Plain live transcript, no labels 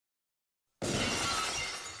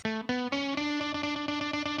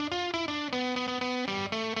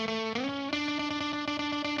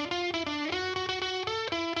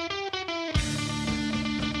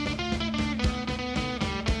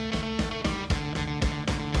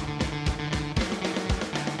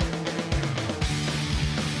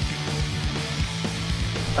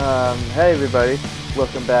Hey everybody,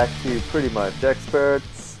 welcome back to Pretty Much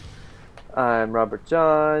Experts. I'm Robert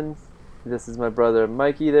John. This is my brother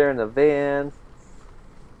Mikey there in the van.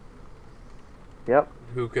 Yep.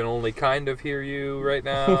 Who can only kind of hear you right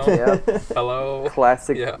now. Yep. Hello.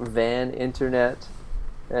 Classic van internet.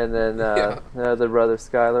 And then another brother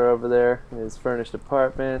Skylar over there in his furnished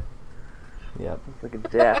apartment. Yep. Looking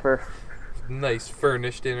dapper. Nice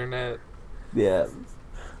furnished internet. Yeah.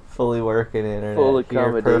 Fully working internet. Full here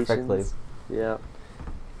accommodations. perfectly. Yeah.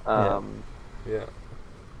 Yeah.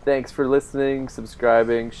 Thanks for listening,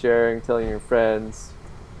 subscribing, sharing, telling your friends.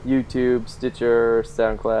 YouTube, Stitcher,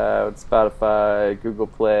 SoundCloud, Spotify, Google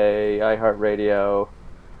Play, iHeartRadio.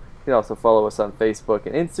 You can also follow us on Facebook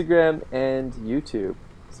and Instagram and YouTube.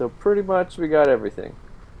 So pretty much we got everything.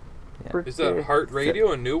 Yeah. Is that Heart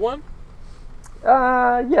Radio a new one?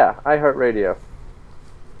 Yeah, iHeartRadio.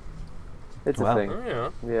 It's a Wow. thing. Oh, yeah.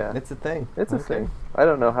 Yeah. It's a thing. It's a Okay. thing. I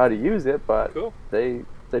don't know how to use it, but Cool. they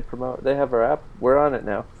promote. They have our app. We're on it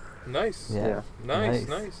now. Nice. Yeah. Nice.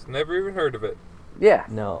 Never even heard of it. Yeah.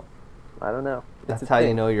 No. I don't know. That's It's a how you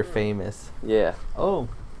thing. know you're famous. Yeah. Oh.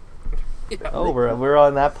 Yeah. Oh, we're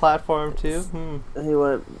on that platform too? You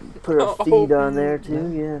want to put our Oh, feed on there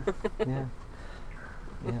too? Yeah. Yeah.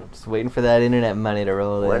 Yeah. Just waiting for that internet money to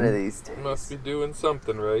roll in. One of these days. Must be doing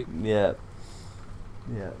something right. Yeah.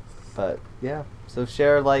 Yeah. But yeah. So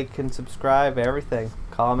share, like, and subscribe, everything.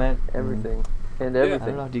 Comment. Everything. And Yeah. I everything.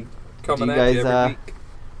 don't know. Do Coming you at guys you every week.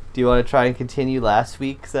 do you want to try and continue last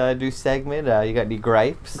week's new segment? You got any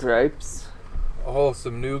gripes? Gripes. Oh,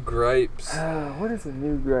 some new gripes. What is a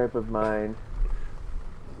new gripe of mine?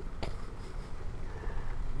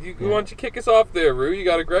 Why don't you kick us off there, Rue? You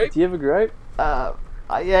got a gripe? Do you have a gripe?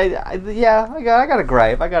 I got a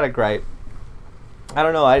gripe. I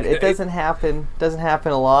don't know. It doesn't happen. Doesn't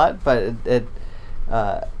happen a lot, but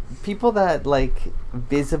people that like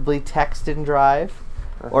visibly text and drive,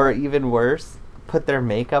 or even worse, put their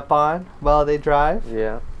makeup on while they drive.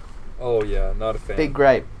 Yeah. Oh, yeah. Not a fan. Big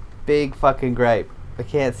gripe. Big fucking gripe. I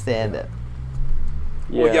can't stand it.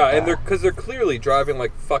 Well, yeah, and they're clearly driving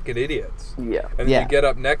like fucking idiots. Yeah. And then Yeah. you get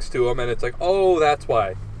up next to them, and it's like, oh, that's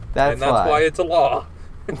why. That's why it's a law.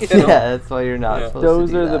 You Yeah, know? that's why you're not Yeah. supposed Those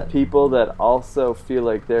to do are the that. people that also feel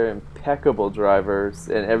like they're impeccable drivers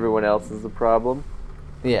and everyone else is the problem.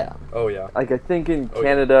 Yeah. Oh, yeah. Like, I think in Oh,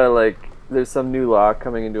 Canada, like, there's some new law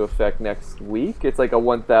coming into effect next week. It's like a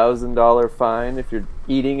 $1,000 fine if you're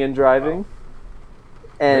eating and driving.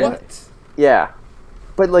 And What? yeah.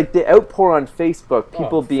 But, like, the outpour on Facebook,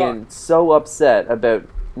 people Oh, being fuck. so upset about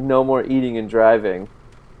no more eating and driving.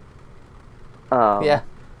 Yeah.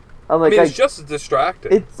 I'm I like, mean, it's just as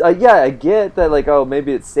distracting. it's yeah, I get that, like, oh,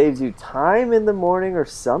 maybe it saves you time in the morning or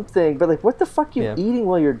something, but, like, what the fuck are you Yeah. eating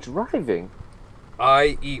while you're driving?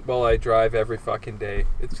 I eat while I drive every fucking day.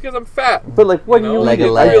 It's because I'm fat. But, like, what You do know, you like eat? a I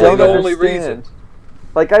leg. don't Really the only understand. reason.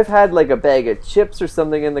 Like, I've had, like, a bag of chips or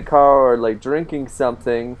something in the car, or, like, drinking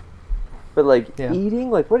something, but, like, Yeah.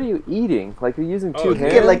 eating? Like, what are you eating? Like, you're using Oh, two you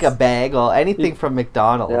hands? Get like a bag or anything from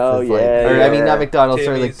McDonald's. Oh, is like, yeah, or I mean, yeah. not McDonald's,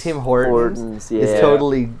 sorry, like Timmy's. Tim Hortons. Hortons, yeah. Is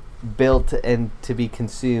totally built and to be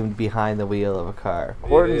consumed behind the wheel of a car.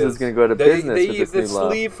 Hortons It is going to go to They business with the this new law.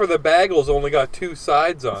 sleeve for the bagels only got two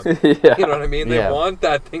sides on. Yeah. You know what I mean? They Yeah. want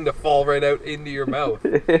that thing to fall right out into your mouth.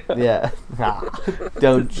 Yeah.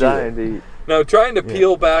 Don't It's chew. dying to eat. Now, trying to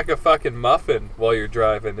peel back a fucking muffin while you're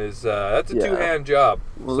driving is that's a Yeah. two-hand job.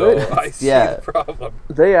 Well, So that- I see yeah. the problem.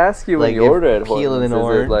 They ask you when Like, you if order at peeling Hortons, an is it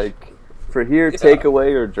orange. like, for here, Yeah.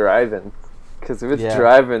 takeaway or driving? Because if it's Yeah.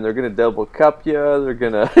 driving, they're going to double cup you, they're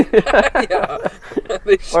going to... Yeah,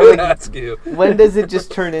 they should like- ask you. When does it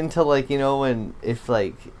just turn into like, you know, when if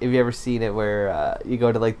like have you ever seen it where you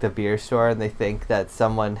go to like the beer store and they think that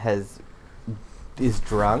someone is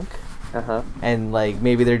drunk Uh-huh. and like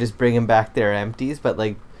maybe they're just bringing back their empties, but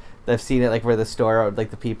like I've seen it like where the store,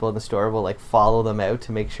 like the people in the store will like follow them out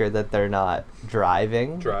to make sure that they're not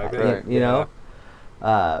driving. Driving, you know.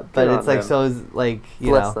 But Good it's on like them. so is like you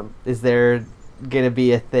Bless know them. is there gonna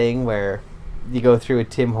be a thing where you go through a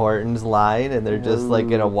Tim Hortons line and they're just like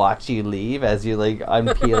gonna Ooh. watch you leave as you like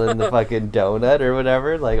unpeeling the fucking donut or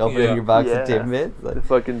whatever, like opening Yeah. your box Yeah. of Timbits. The Like,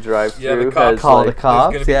 fucking drive-through Yeah, the has, cops Call like, the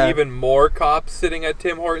cops. There's going to Yeah. be even more cops sitting at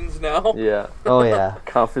Tim Hortons now. Yeah. oh yeah,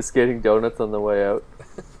 Confiscating donuts on the way out.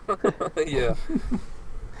 Yeah.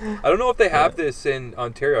 I don't know if they have this in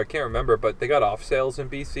Ontario. I can't remember, but they got off sales in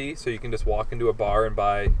BC, so you can just walk into a bar and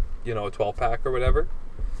buy, a 12-pack or whatever.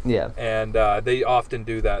 Yeah. And they often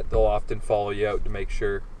do that. They'll often follow you out to make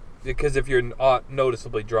sure, because if you're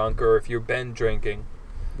noticeably drunk or if you've been drinking,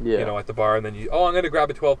 at the bar, and then I'm going to grab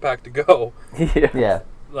a 12-pack to go. Yeah.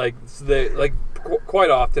 Quite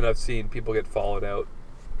often I've seen people get followed out,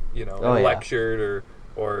 and lectured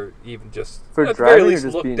or even just for at driving the very least or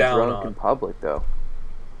just looked being down drunk on. in public though.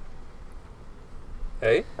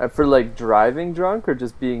 Hey, for like driving drunk or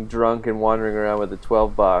just being drunk and wandering around with a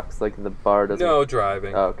 12 box, like the bar doesn't. No,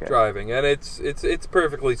 driving. Oh, okay. Driving, and it's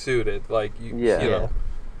perfectly suited. Like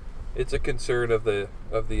it's a concern of the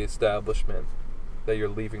establishment that you're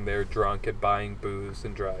leaving there drunk and buying booze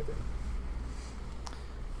and driving.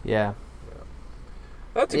 Yeah.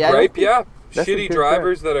 That's a gripe. Yeah, That's a shitty good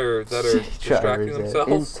drivers that are Shitty distracting drivers,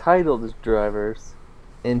 themselves. Entitled drivers.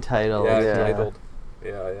 Entitled. Yeah, Yeah. entitled.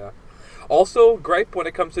 Yeah. Also, gripe when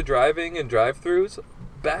it comes to driving and drive-thrus,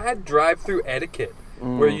 bad drive-through etiquette,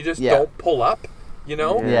 where you just don't pull up,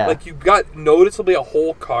 Yeah. Like you've got noticeably a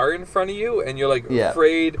whole car in front of you, and you're like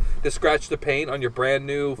afraid to scratch the paint on your brand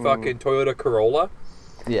new fucking Toyota Corolla.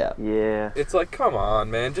 Yeah. Yeah. It's like, come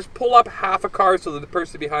on, man, just pull up half a car so that the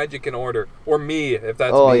person behind you can order, or me if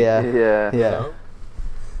that's Oh, me. yeah. Yeah. Yeah.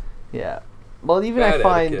 Yeah. Well, even Bad I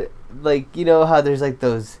find, etiquette. like, how there's like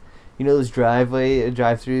those, those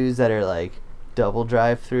drive-throughs that are like double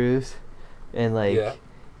drive-throughs, and like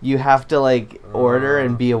you have to like order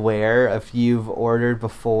and be aware if you've ordered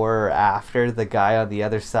before or after the guy on the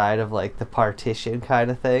other side of like the partition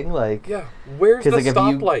kind of thing. Like, where's the like,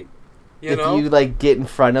 stoplight? If you like get in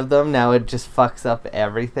front of them, now it just fucks up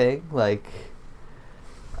everything. Like,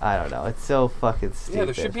 I don't know. It's so fucking stupid. Yeah,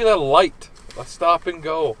 there should be that light, a stop and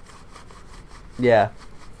go. Yeah.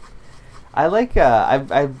 I like,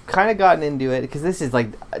 I've kind of gotten into it, because this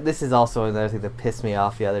is also another thing that pissed me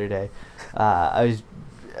off the other day. I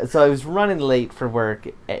was running late for work,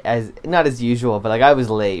 not as usual, but like I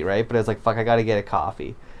was late, right? But I was like, fuck, I gotta get a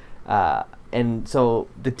coffee. And so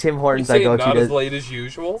the Tim Hortons I go to... not as late as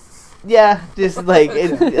usual? Yeah, just like,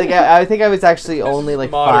 I think I was actually only like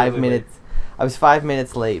 5 minutes. I was 5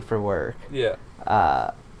 minutes late for work. Yeah.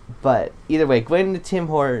 But either way, going to Tim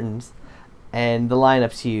Hortons, and the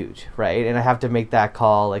lineup's huge, right? And I have to make that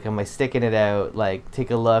call. Like, am I sticking it out? Like,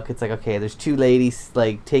 take a look. It's like, okay, there's 2 ladies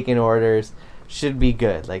like taking orders. Should be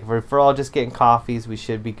good. Like, if we're all just getting coffees, we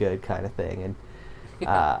should be good, kind of thing.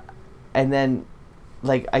 And then,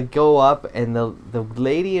 like, I go up, and the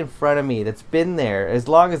lady in front of me that's been there as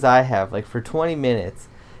long as I have, like for 20 minutes,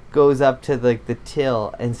 goes up to like the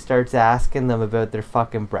till and starts asking them about their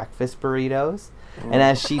fucking breakfast burritos. And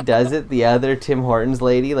as she does it, the other Tim Hortons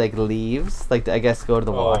lady like leaves, like I guess go to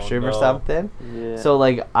the washroom or something. Yeah. So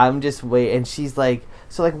like I'm just waiting, and she's like,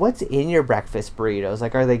 so like what's in your breakfast burritos?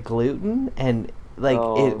 Like, are they gluten? And like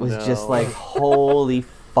it was just like, holy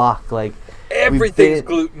fuck, like everything's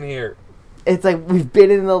gluten here. It's like we've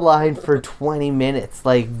been in the line for 20 minutes.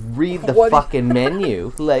 Like, read the fucking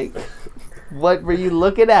menu. Like, what were you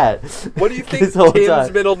looking at? What do you think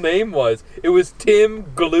Tim's middle name was? It was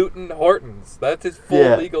Tim Gluten Hortons. That's his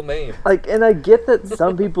full legal name. Like, and I get that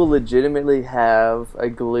some people legitimately have a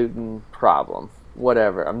gluten problem.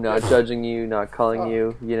 Whatever. I'm not judging you, not calling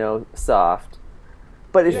you, soft.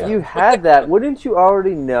 But if you had that, wouldn't you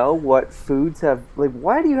already know what foods have... Like,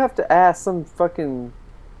 why do you have to ask some fucking...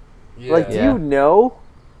 Like, do you know?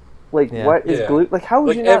 Like, what is gluten? Like, how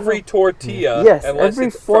would you not every know? tortilla, yes, unless every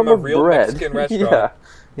it's form from a of real bread. Mexican restaurant.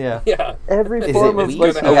 Yeah. Every form of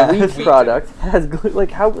like a wheat product has gluten. Like,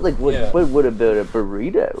 how? Like, what would about a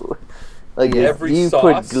burrito? Like, every do you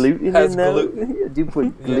sauce put gluten has in those? gluten. Do you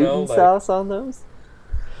put gluten sauce on those?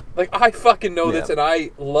 Like, I fucking know this, and I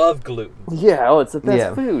love gluten. Yeah. Oh, it's the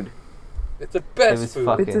best food. It's the best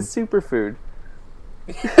food. It's a superfood.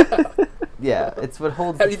 Yeah, it's what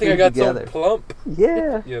holds. How do you think I got together. so plump?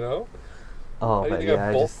 Yeah. Oh, how do you think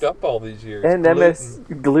I bulked up all these years? And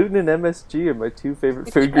gluten and MSG are my 2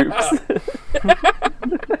 favorite food groups.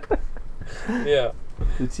 The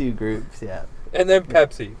 2 groups, And then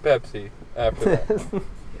Pepsi after that.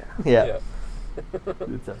 Yeah.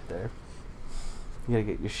 It's up there. You gotta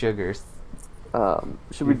get your sugars.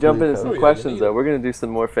 Should we jump into some questions, though? We're going to do some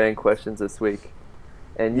more fan questions this week.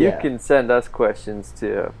 And you can send us questions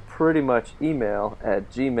to pretty much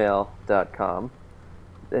email@gmail.com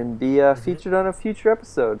and be featured on a future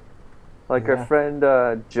episode. Like our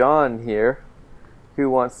friend John here, who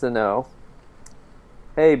wants to know,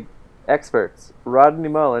 hey, experts, Rodney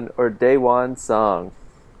Mullen or Daewon Song?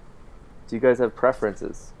 Do you guys have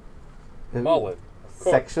preferences? Mullen.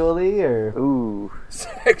 Sexually or Ooh,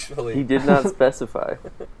 Sexually. he did not specify.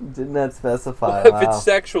 did not specify? If Wow. it's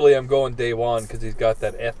sexually, I'm going Day One because he's got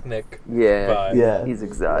that ethnic Yeah, vibe. Yeah. he's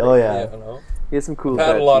exotic. Oh Yeah, yeah. you know? He has some cool. I've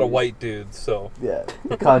had a lot of tattoos. white dudes, so Yeah.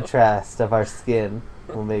 The contrast of our skin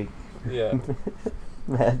will make yeah,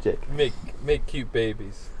 magic. make cute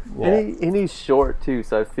babies. Yeah. And he's short too,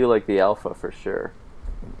 so I feel like the alpha for sure.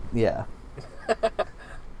 Yeah.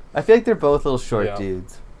 I feel like they're both little short Yeah.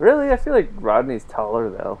 dudes. Really, I feel like Rodney's taller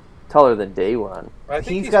though. Taller than Day One. I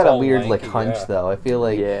think He's got a tall and weird like lanky, hunch yeah. though. I feel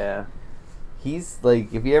like Yeah. he's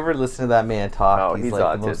like if you ever listen to that man talk, Oh, he's he's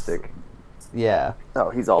like the most, autistic. yeah. Oh,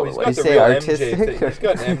 he's all Oh, the he's way. got You the say real artistic? MJ thing. He's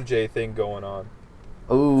got an MJ thing going on.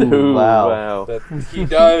 Ooh, Ooh, wow. wow. That he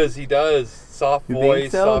does. Soft You think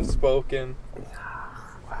voice, so? soft spoken.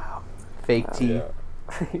 Wow. Fake teeth.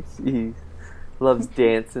 Yeah. He loves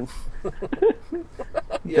dancing,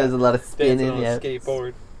 He does a lot of Dancing spinning. on a Yeah.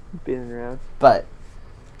 skateboard. spinning around. But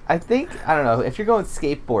I think I don't know if you're going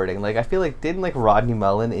skateboarding. Like I feel like didn't like Rodney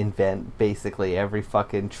Mullen invent basically every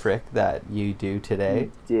fucking trick that you do today?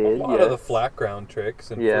 He A did, lot yes. of the flat ground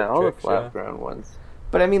tricks and Yeah, flip all tricks, the flat ground ones.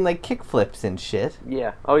 But I mean like kick flips and shit.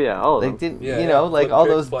 Yeah. Oh yeah, all of Like them. didn't Yeah, you yeah, know like flip all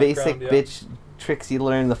tricks, those flat basic ground, yeah. bitch tricks you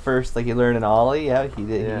learn the first like you learn in Ollie. Yeah, he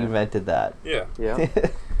did. Yeah. He invented that. Yeah. Yeah,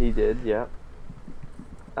 he did. Yeah.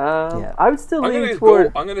 Yeah. I would still I'm lean gonna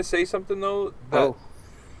toward. I'm gonna say something though. That,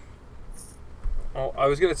 Oh, I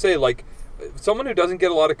was gonna say like someone who doesn't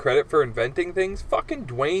get a lot of credit for inventing things. Fucking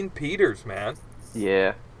Dwayne Peters, man.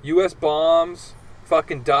 yeah, U.S. bombs.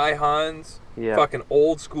 Fucking Die Huns. yeah. Fucking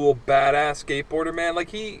old school badass skateboarder, man. Like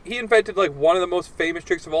he invented like one of the most famous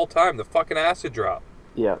tricks of all time, the fucking acid drop.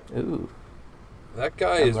 Yeah, Ooh, That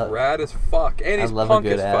guy I is love- rad as fuck, and I he's love a punk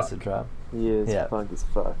good as fuck. acid drop. he is Yeah. punk as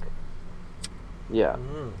fuck. Yeah,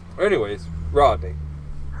 Anyways, Rodney.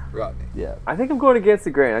 Yeah. I think I'm going against the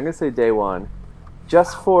grain. I'm gonna say Day One,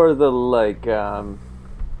 just for the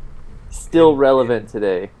still relevant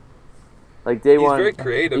today. Like Day He's One, very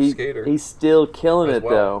creative skater. He's still killing as it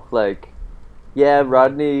well. though. Like, yeah,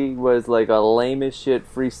 Rodney was like a lame as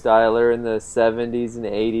shit freestyler in the 70s and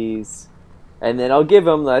 80s, and then I'll give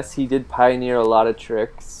him this. He did pioneer a lot of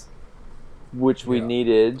tricks, which we Yeah.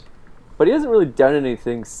 needed, but he hasn't really done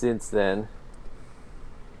anything since then.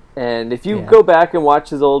 And if you Yeah. go back and watch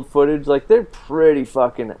his old footage, like they're pretty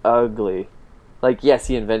fucking ugly. Like, yes,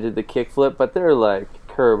 he invented the kickflip, but they're like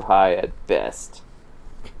curb high at best.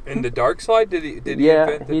 In the dark slide, did he Yeah,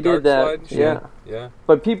 invent the he dark did that, slide? and shit? yeah. Yeah.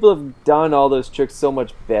 But people have done all those tricks so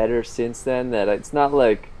much better since then that it's not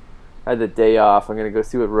like I had the day off, I'm gonna go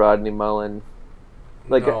see what Rodney Mullen.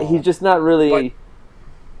 Like No. he's just not really. But-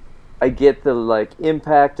 I get the like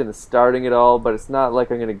impact and the starting it all, but it's not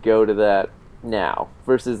like I'm gonna go to that now.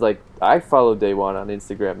 Versus like I follow Day One on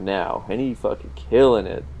Instagram now, and he fucking killing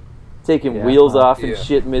it, taking Yeah, wheels huh? off and Yeah.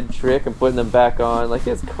 shit mid trick and putting them back on. Like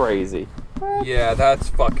it's crazy. Yeah, that's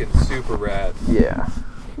fucking super rad. Yeah.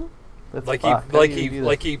 That's Like fuck. How do you do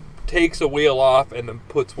that? he takes a wheel off and then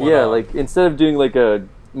puts one Yeah, on. like instead of doing like a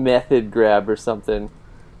method grab or something,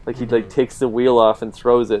 like he like takes the wheel off and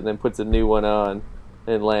throws it and then puts a new one on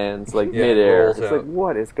and lands like Yeah, it midair. rolls It's out. like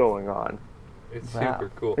what is going on? It's Wow.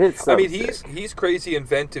 super cool. It's so I mean, sick. he's crazy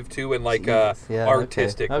inventive too in like Jesus, yeah,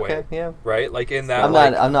 artistic okay. way, Okay, yeah. right? Like in that I'm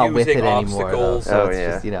like not with it using anymore though. obstacles. So Oh,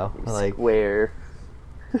 it's yeah. just like Square.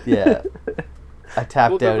 yeah. I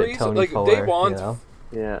tapped Well, the out at reason- Tony like, Fuller. Dave Wan's-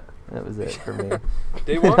 Yeah. That was it for me.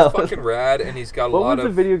 Day One's No. fucking rad, and he's got a What lot was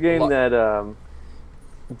of the video game lo- that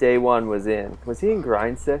Day One was in? Was he in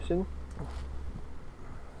Grind Session?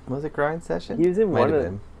 Was it Grind Session? He was in Might one have of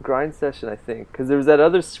been. Grind Session, I think, because there was that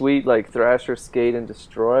other sweet like Thrasher Skate and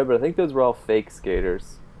Destroy, but I think those were all fake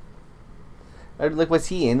skaters. Like, was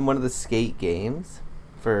he in one of the skate games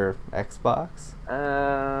for Xbox?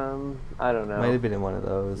 I don't know. Might have been in one of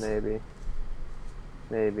those.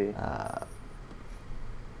 Maybe. Uh,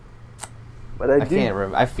 But I can't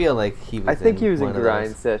remember. I feel like he was. I think he was in one of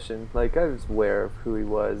Grind those. Session. Like I was aware of who he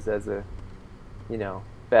was as a,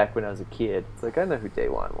 back when I was a kid. It's like I know who Day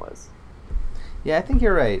One was. Yeah, I think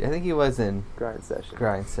you're right. I think he was in Grind Session.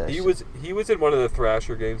 Grind Session. He was in one of the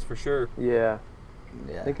Thrasher games for sure. Yeah,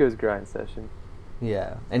 I Yeah. think it was Grind Session.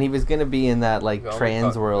 Yeah, and he was gonna be in that like We only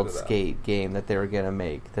Trans caught a World bit of that. skate game that they were gonna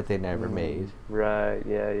make that they never made. Right.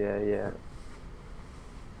 Yeah. Yeah.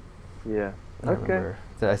 I Okay. remember.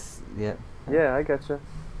 So yeah. Yeah, I gotcha.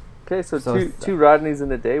 Okay, so, So two Rodneys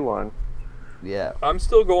in a Day One. Yeah. I'm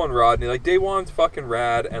still going Rodney. Like Day One's fucking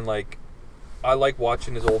rad, and like I like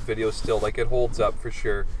watching his old videos still. Like it holds up for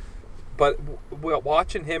sure. But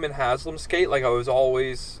watching him and Haslam skate, like I was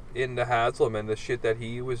always into Haslam and the shit that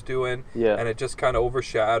he was doing, Yeah. and it just kind of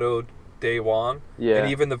overshadowed Daewon. Yeah. And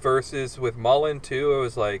even the verses with Mullen, too, it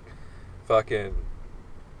was like, fucking...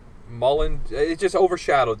 Mullen, it just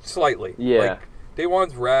overshadowed slightly. Yeah. Like,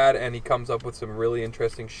 Daewon's rad, and he comes up with some really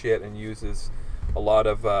interesting shit and uses a lot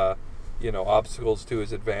of, obstacles to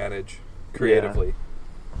his advantage creatively.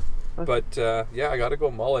 Yeah. But, I gotta go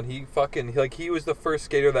Mullen. He fucking, like, he was the first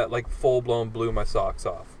skater that, like, full-blown blew my socks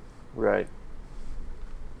off. Right.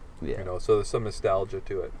 Yeah. You know, so there's some nostalgia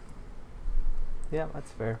to it. Yeah,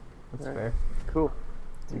 that's fair. That's Right. fair. Cool.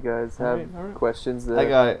 Do you guys have All right. questions? I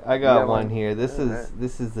got one one? here. This All is right.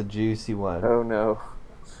 this is the juicy one. Oh no.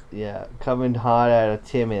 Yeah, coming hot out of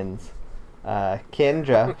Timmins.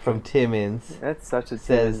 Kendra from Timmins. That's such a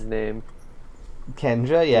Says- Timmins name.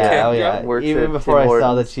 Kendra, yeah, Kendra oh yeah. works Even at before Tim I saw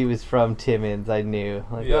Hortons. that she was from Timmins, I knew.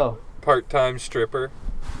 Like, Yeah. oh, Part-time stripper.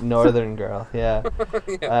 northern girl, yeah.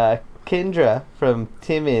 Yeah. Kendra from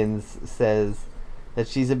Timmins says that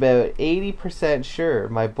she's about 80% sure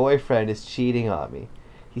my boyfriend is cheating on me.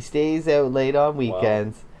 He stays out late on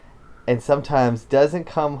weekends and sometimes doesn't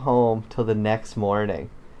come home till the next morning.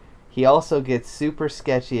 He also gets super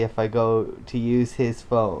sketchy if I go to use his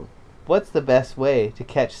phone. What's the best way to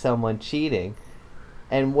catch someone cheating?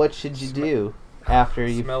 And what should you do after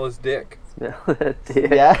you... Smell his dick. Smell that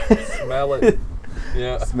dick. Yeah. Smell it.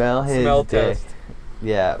 Yeah. Smell his Smell dick. test.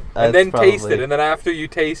 Yeah. And that's then taste probably- it. And then after you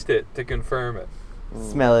taste it, to confirm it.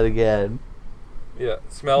 Smell it again. Yeah.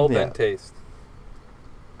 Smell, Yeah. then taste.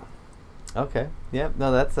 Okay. Yep.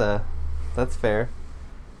 No, that's fair.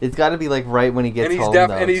 It's got to be like right when he gets And he's, home, though,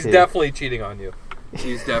 and he's too. definitely cheating on you.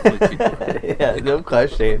 He's definitely cheating on you. Yeah, no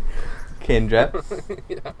question. Kendra.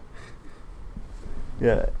 Yeah.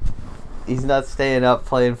 Yeah. He's not staying up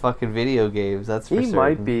playing fucking video games. That's for He certain.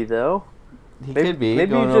 might be though. He could be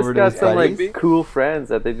Maybe going he over just to got his some buddies. like cool friends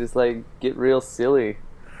that they just like get real silly.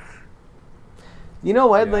 You know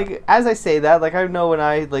what? Yeah. Like, as I say that, like, I know when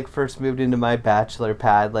I like first moved into my bachelor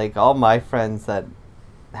pad, like all my friends that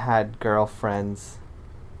had girlfriends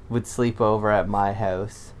would sleep over at my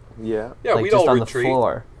house. Yeah. Yeah, like we'd just all on retreat. the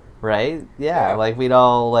floor, right? Yeah, Yeah. like we'd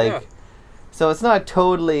all like. Yeah. So it's not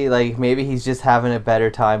totally like maybe he's just having a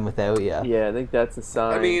better time without you. Yeah, I think that's a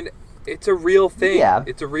sign. I mean, it's a real thing. Yeah.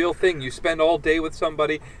 It's a real thing. You spend all day with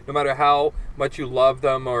somebody, no matter how much you love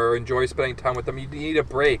them or enjoy spending time with them, you need a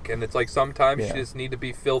break. And it's like sometimes Yeah. you just need to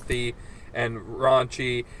be filthy and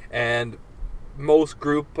raunchy, and most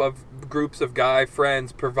groups of guy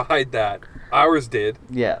friends provide that. Ours did,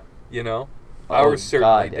 Yeah. you know? Oh, Ours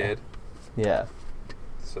certainly God, yeah. did. Yeah.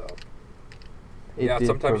 So, It yeah, did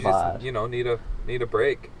sometimes provide. you just, need a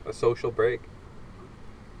break, a social break.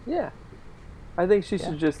 yeah. I think she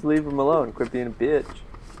should just leave him alone. Quit being a bitch.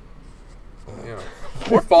 You know.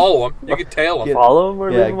 Or follow him. You could tail him. Follow him or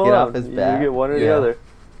Yeah, leave him get alone. off his You back. get one or the Yeah. other.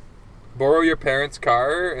 Borrow your parents'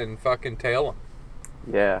 car and fucking tail him.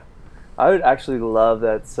 Yeah. I would actually love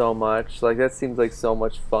that so much. Like, that seems like so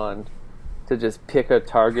much fun to just pick a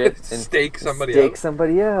target and Stake somebody stake out.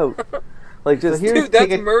 somebody out. Like, just here's- Dude, that's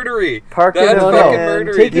Take a- murdery. park That's in a fucking van.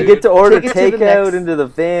 murdery, You dude. get to order Take it to the takeout next- into the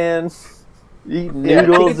van. Eat Yeah, take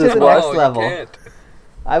noodles it to as the well. next No, you level. can't.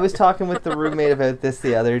 I was talking with the roommate about this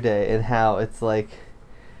the other day and how it's like,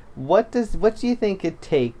 what do you think it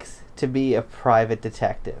takes to be a private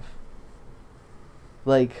detective?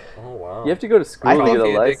 Like, Oh, wow. You have to go to school I to think- get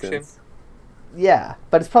a Coffee addiction. license. yeah,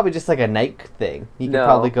 but it's probably just like a night thing. You could No,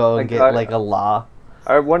 probably go and like, get like a law.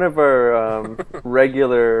 One of our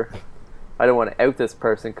regular, I don't want to out this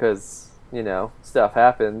person because, stuff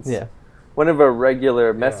happens. Yeah. One of our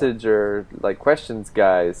regular message or like questions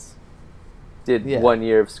guys did Yeah. 1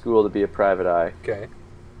 year of school to be a private eye. Okay.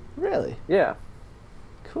 Really Yeah.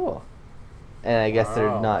 cool. And I guess they're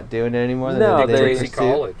Wow. not doing it anymore. No, Did they- Tracy pursue?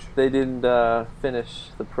 College. They didn't finish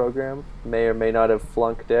the program. May or may not have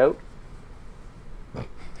flunked out.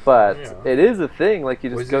 But Yeah. it is a thing. Like, you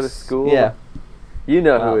just Was go to this- school. Yeah. You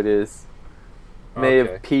know Wow. who it is. May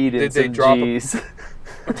Okay. have peed in Did they some drop a- G's.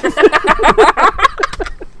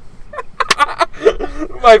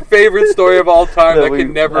 My favorite story of all time that we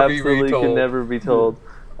can never be absolutely retold. can never be told.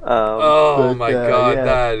 Oh But, my god, yeah.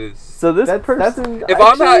 that is. So this That's- person, If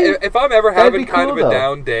actually, if I'm ever that'd having be kind cool, of a though.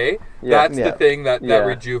 down day, Yeah. that's Yeah. the thing that Yeah.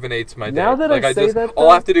 rejuvenates my day. Now that like I say just that, all though-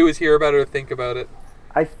 I have to do is hear about it or think about it.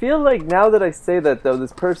 I feel like now that I say that though,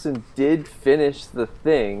 this person did finish the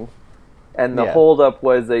thing, and the Yeah. holdup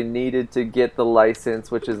was they needed to get the license,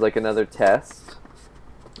 which is like another test,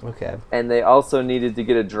 Okay. and they also needed to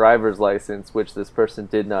get a driver's license, which this person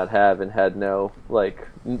did not have and had no Okay.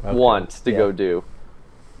 want to Yeah. go do.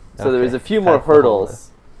 So there was Okay. a few more That's the whole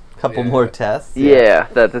hurdles. couple more tests. Yeah,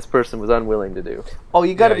 that this person was unwilling to do. Oh,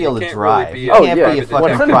 you got to be able to drive. Really you can't be a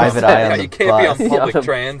fucking 100%. private eye on the you can't be bus. on public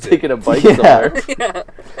transit. Taking a bike somewhere.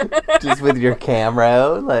 Just with your camera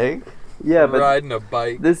out, like. Yeah, but riding a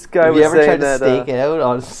bike. this guy Have was you ever saying tried to that stake it out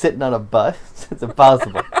on sitting on a bus? It's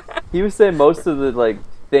impossible. he was saying most of the like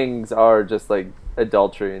things are just like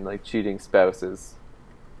adultery and like cheating spouses.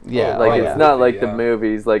 Yeah, Like it's not like the yeah.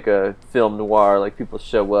 movies, like a film noir. Like people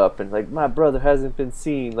show up and like my brother hasn't been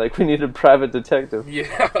seen. Like we need a private detective.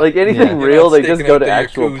 Yeah. Like anything Yeah. real, You're they not just go to staking out the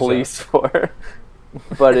actual Yakuza. police for.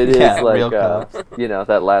 But it is Yeah, real like cops.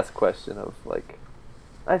 that last question of like,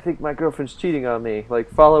 I think my girlfriend's cheating on me. Like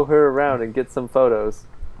follow her around and get some photos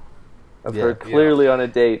of Yeah. her clearly on a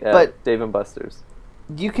date at But- Dave and Buster's.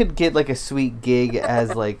 You could get like a sweet gig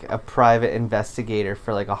as like a private investigator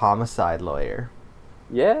for like a homicide lawyer.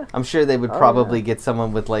 Yeah. I'm sure they would Oh, probably yeah. get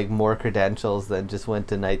someone with like more credentials than just went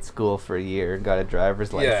to night school for a year and got a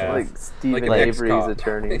driver's Yeah. license. Like Stephen Like an Avery's ex-cop.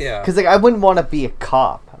 attorneys. Yeah. Because like I wouldn't want to be a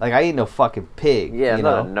cop. Like I ain't no fucking pig. Yeah, you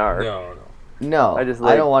not know? a narc. No. No, I just I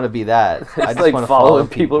like- don't want to be that. I It's just like want to following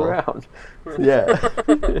people around. Yeah,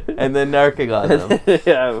 and then narking on them.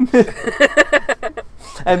 Yeah.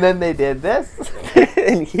 And then they did this.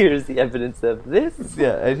 And here's the evidence of this.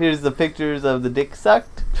 Yeah, and here's the pictures of the dick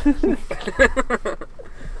sucked.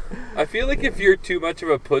 I feel like if you're too much of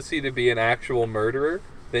a pussy to be an actual murderer,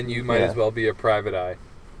 then you might Yeah. as well be a private eye.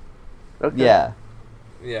 Okay. Yeah.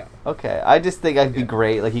 Yeah. Okay. I just think I'd be Yeah.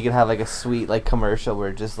 great. Like you could have like a sweet like commercial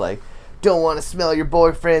where just like, don't want to smell your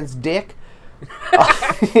boyfriend's dick.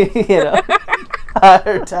 You know,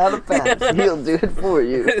 hire Tyler Patterson. He'll do it for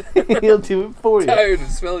you. He'll do it for you. Tired of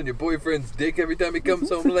smelling your boyfriend's dick every time he comes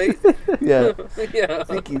home late? Yeah. Yeah.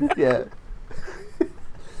 Yeah.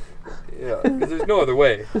 Yeah. Because there's no other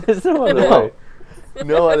way. There's no other No. way.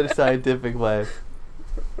 No other scientific way.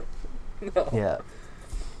 No. Yeah.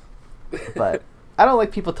 But I don't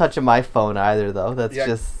like people touching my phone either, though. That's Yeah.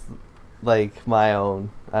 just like my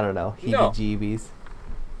own, I don't know, No. heebie-jeebies.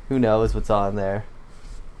 Who knows what's on there?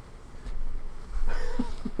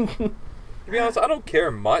 To be honest, I don't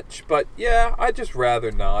care much, but yeah, I'd just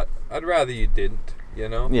rather not. I'd rather you didn't, you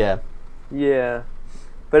know? Yeah. Yeah.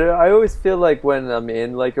 But I always feel like when I'm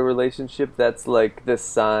in like a relationship, that's like the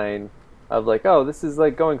sign of like, oh, this is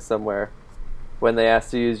like going somewhere. When they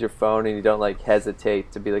ask to use your phone and you don't like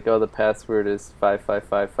hesitate to be like, oh, the password is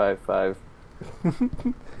 55555.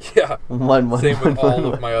 Yeah. One. Same with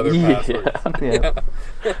all of my other Yeah. passwords. Yeah.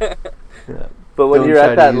 Yeah. But when Don't you're try at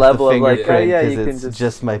to that use level the of like, oh fingerprint yeah, 'cause you can it's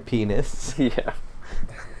just my penis. yeah.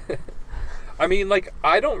 I mean, like,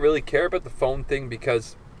 I don't really care about the phone thing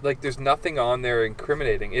because, like, there's nothing on there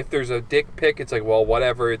incriminating. If there's a dick pic, it's like, well,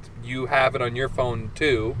 whatever. It's, you have it on your phone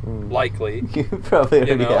too, likely. You probably You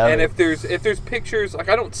already know, have and it. if there's pictures, like,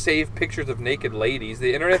 I don't save pictures of naked ladies.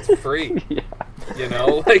 The internet's free. Yeah. You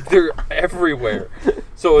know, like, they're everywhere.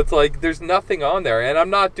 So it's like there's nothing on there, and I'm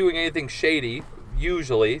not doing anything shady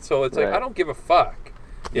usually. So it's like Right. I don't give a fuck.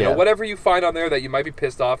 You know, Yeah. whatever you find on there that you might be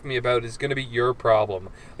pissed off at me about is going to be your problem.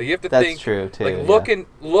 Like, you have to That's think. true, too, Like yeah.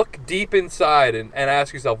 look deep inside and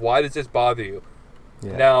ask yourself, why does this bother you?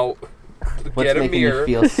 Yeah. Now, What's get a making mirror.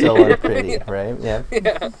 you feel so unpretty, right? Yeah.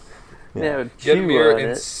 Yeah. Yeah, Get a chew mirror on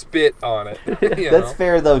and it. spit on it. You That's know?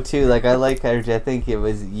 fair though too. Like I think it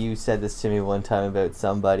was you said this to me one time about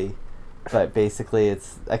somebody, but basically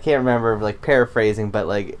it's I can't remember like paraphrasing, but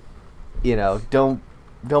like, you know, don't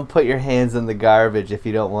put your hands in the garbage if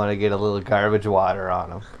you don't want to get a little garbage water on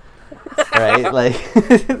them, right? Like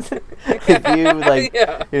if you like,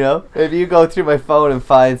 Yeah. you know, if you go through my phone and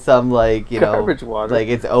find some like you know Garbage water. like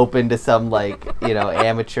it's open to some like you know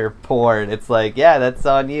amateur porn, it's like yeah, that's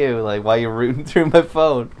on you. Like why you rooting through my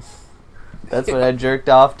phone? That's what I jerked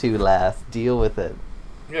off to last. Deal with it.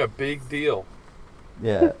 Yeah, big deal.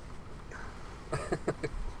 Yeah.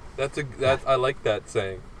 That's I like that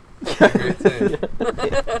saying. That's a great saying.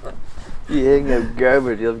 You ain't have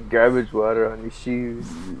garbage. You have garbage water on your shoes.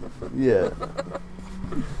 Yeah.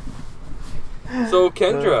 So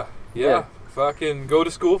Kendra, yeah, yeah. fucking go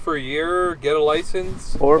to school for a year, get a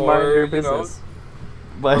license, Or mind your you know, business.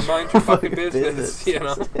 or mind your fucking business, you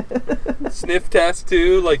know. Sniff test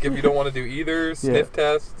too, like if you don't want to do either, sniff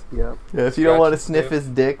test. Yep. Yeah, if you don't want to Scratch sniff sniff. his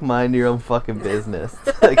dick, mind your own fucking business.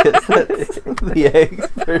 I guess that's the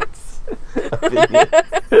experts' opinion.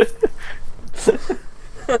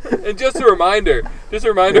 And just a reminder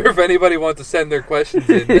if anybody wants to send their questions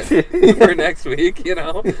in for next week, you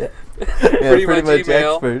know. Yeah, pretty much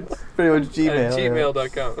email. experts. Pretty much Gmail. At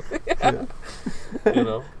gmail.com. You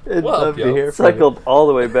know. I'd We'll help love you to out. hear from you. Cycled all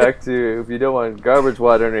the way back to if you don't want garbage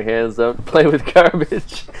water on your hands, don't play with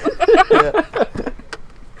garbage.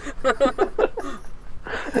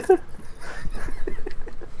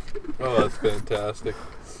 fantastic.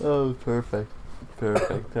 Oh, perfect.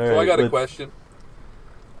 Perfect. All So I right, got a let's- question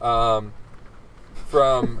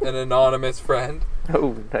from an anonymous friend.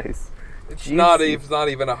 Oh, nice. It's Juicy. not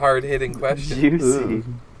even a hard hitting question, Juicy.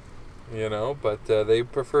 Ooh. but they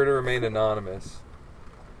prefer to remain anonymous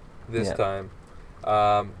this Yeah.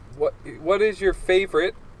 time. What is your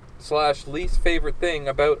favorite / least favorite thing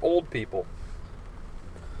about old people?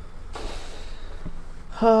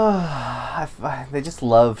 They just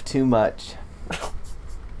love too much.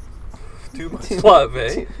 Too much love,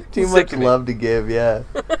 eh? Too much Sickening. love to give, yeah.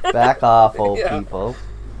 Back off, old Yeah. people.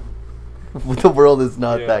 The world is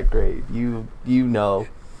not Yeah. that great. You know.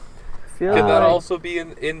 Feel Could that Uh, also be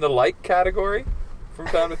in the like category from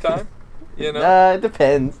time to time? It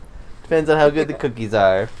depends. Depends on how good the cookies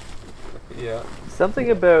are. Yeah. something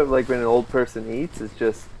about like when an old person eats is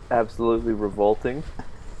just absolutely revolting.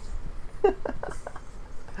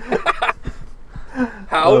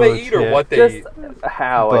 How Oh, they eat or shit. what they Just eat?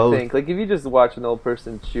 how Both. I think. Like if you just watch an old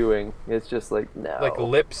person chewing, it's just like no. Like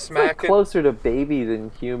lip It's like smacking? closer to baby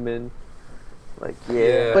than human. Like yeah.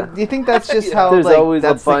 Yeah. But do you think that's just Yeah. how There's like always a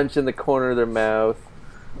that's like- bunch in the corner of their mouth.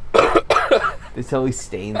 there's always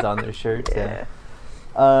stains on their shirts? Yeah.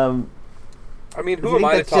 I mean, Do who you am think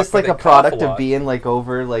I to that's talk just when like they a cough product of lot? being like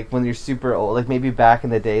over like when you're super old? Like maybe back in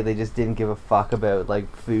the day they just didn't give a fuck about like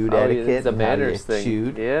food Oh, yeah, etiquette it's a and how you manners thing.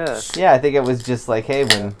 chewed. Yeah. Yeah, I think it was just like, hey,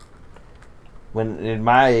 when in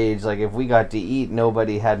my age, like if we got to eat,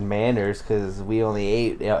 nobody had manners because we only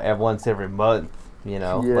ate once every month. You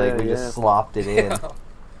know, Yeah, like we yeah. just slopped it in.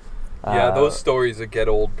 Yeah, those stories that get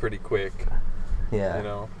old pretty quick. Yeah. You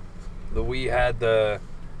know, we had the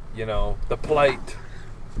plight.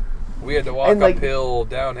 We had to walk And, like- uphill,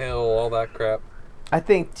 downhill, all that crap. I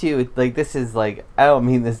think too, like this is like I don't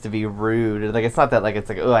mean this to be rude, and like it's not that like it's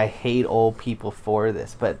like oh I hate old people for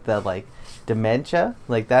this, but the like dementia,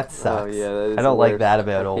 like that sucks. Oh yeah, that is I don't like worse. that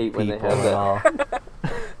about I old hate when they people have at that. all.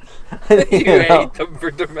 You You know? hate them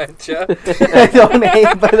for dementia. I don't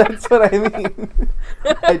hate, but that's what I mean.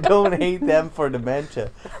 I don't hate them for dementia.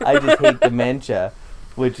 I just hate dementia,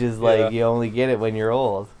 which is like Yeah. you only get it when you're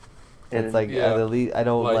old. And It's like Yeah. the least, I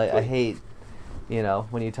don't like. I Likely. hate,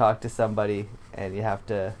 when you talk to somebody and you have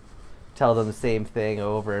to tell them the same thing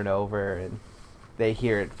over and over, and they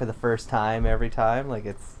hear it for the first time every time. Like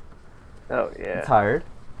it's Oh yeah. it's hard.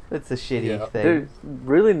 It's a shitty Yeah. thing. There's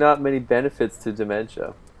really not many benefits to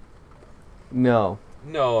dementia. No.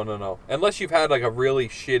 No. Unless you've had like a really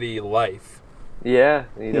shitty life, Yeah,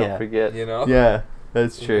 you don't Yeah. forget. you know. Yeah,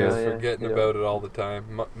 that's You're true. just Yeah, forgetting you about it all the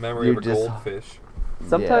time. Memory You're of a just- goldfish.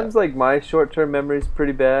 Sometimes like my short-term memory is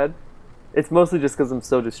pretty bad. It's mostly just because I'm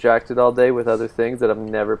so distracted all day with other things that I'm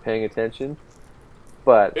never paying attention.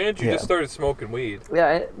 But And you Yeah. just started smoking weed.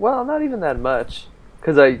 yeah, well, not even that much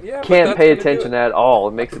because I Yeah, but can't that's pay gonna do attention it. at all.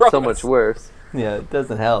 It makes it so Promise. much worse. Yeah, it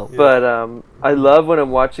doesn't help. Yeah. But I love when I'm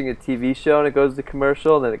watching a TV show and it goes to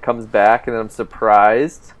commercial and then it comes back and then I'm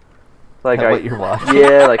surprised. Like At what you're watching.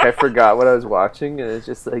 Yeah, like I forgot what I was watching and it's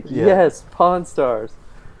just like Yeah. yes, Pawn Stars.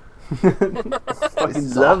 Fucking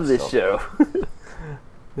This love this sucks. show.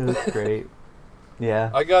 That's great. Yeah.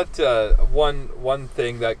 I got one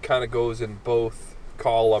thing that kind of goes in both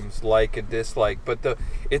columns, like and dislike. But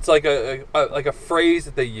it's like a phrase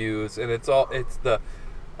that they use, and it's the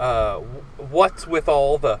what's with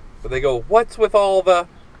all the. They go, what's with all the,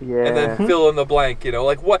 Yeah. and then fill in the blank.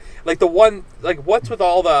 Like what, like the one, like what's with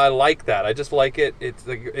all the. I like that. I just like it. It's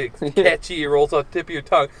like it's catchy. It rolls off the tip of your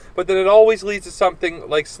tongue. But then it always leads to something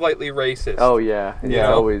like slightly racist. Oh yeah, it's You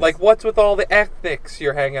know? always Like what's with all the ethnics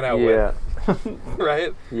you're hanging out yeah, with,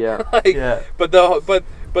 right? yeah. Like, Yeah. but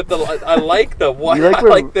I like the what You like I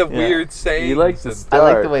when- like the yeah. weird sayings. You like the and- I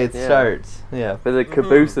like the way it Yeah. starts. Yeah. But the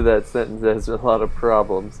caboose of that sentence has a lot of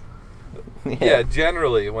problems. yeah,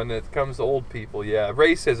 generally when it comes to old people, yeah,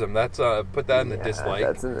 racism. That's put that in the Yeah, dislike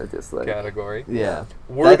That's in the dislike. category. Yeah.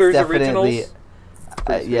 Werther's That's definitely-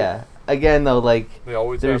 originals. Yeah. Again, though, like They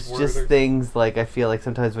always there's have just Werther's. things like I feel like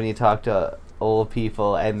sometimes when you talk to old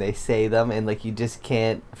people and they say them and like you just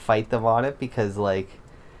can't fight them on it because like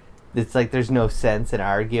it's like there's no sense in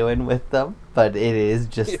arguing with them, but it is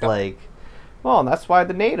just Yeah. like, well, and that's why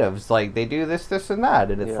the natives like they do this, and that,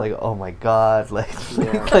 and it's Yeah. like, oh my god, like,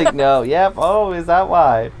 Yeah. like no, yep, oh, is that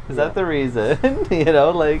why? Is Yeah. that the reason?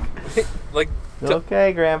 Like, like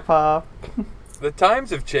okay, Grandpa. the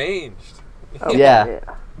times have changed. Oh, Yeah.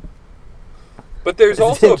 But there's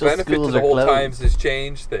also a Residential benefit to schools the are whole closed. times has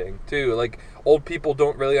changed thing too. Like old people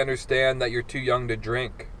don't really understand that you're too young to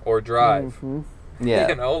drink or drive. Mhm. Yeah.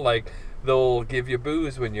 You know, like they'll give you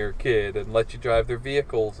booze when you're a kid and let you drive their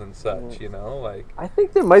vehicles and such. You know, like I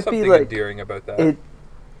think there might something be like endearing about that.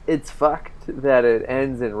 it's fucked that it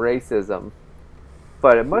ends in racism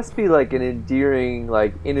but it must be like an endearing,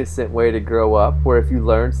 like innocent way to grow up, where if you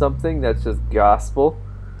learn something that's just gospel,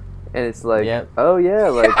 and it's like, Yep. oh yeah,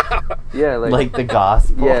 like yeah, Like the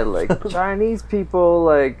gospel. yeah, like Chinese people,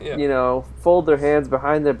 like, Yeah. you know, fold their hands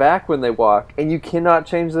behind their back when they walk, and you cannot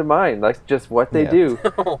change their mind. That's just what they Yeah. do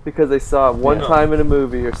because they saw it one Yeah. time in a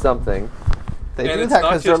movie or something. They And do it's that not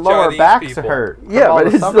because their just lower Chinese backs people. hurt. from Yeah, all but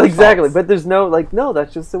the it's somersaults. exactly. But there's no like, no,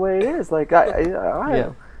 that's just the way it is. Like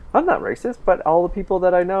Yeah. I'm not racist, but all the people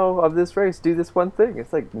that I know of this race do this one thing.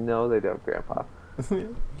 It's like, no, they don't, Grandpa.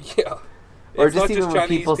 Yeah. Or It's just not even just when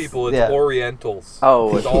Chinese people people, it's yeah. Orientals.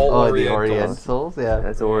 Oh, It's all Oh, the Orientals. Orientals, yeah.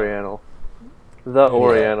 That's Oriental. The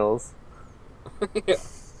Orientals. Yeah.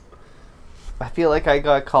 I feel like I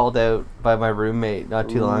got called out by my roommate not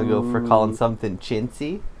too long ago for calling Ooh. something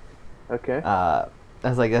chintzy. Okay. I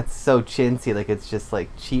was like, that's so chintzy, like it's just like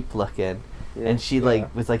cheap looking. Yeah. And she Yeah.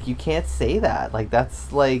 like was like, you can't say that. Like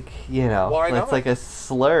that's like, you know, Why that's not? like a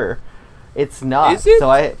slur. It's not. Is it?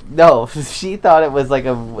 So no, she thought it was like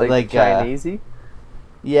a like Chinesey.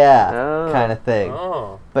 yeah, Oh. kind of thing.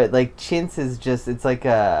 Oh. But like chintz is just it's like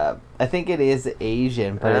a I think it is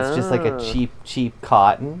Asian, but it's just like a Ah. cheap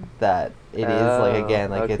cotton that it is like Oh, again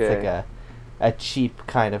like it's okay. like a cheap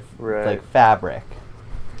kind of Right. like fabric.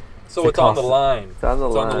 So To it's on the cost- line. It's on the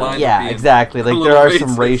It's on the line. line. of Yeah, being exactly. a Like there little are some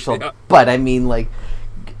racist, racial, yeah. but I mean like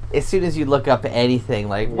as soon as you look up anything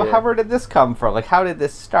like well, Yeah. where did this come from? Like how did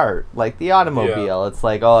this start? Like the automobile, it's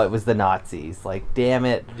like oh it was the Nazis. Like damn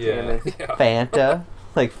it, Yeah. yeah. Fanta.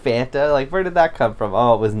 Like Fanta, like where did that come from?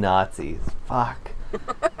 Oh, it was Nazis. Fuck.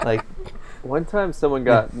 Like One time someone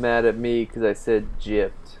got mad at me because I said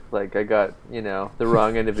gypped. Like I got, you know, the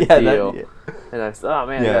wrong end of a deal. And I said, oh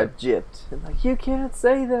man, Yeah. I got gypped. And like, you can't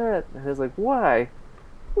say that. And I was like, why?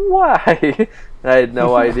 Why? I had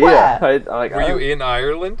no idea. Why? Like, Were you in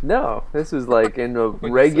Ireland? No, this was like in a you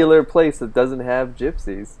said regular place that doesn't have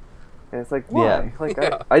gypsies. And it's like, why? Yeah. Like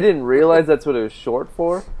Yeah. I didn't realize that's what it was short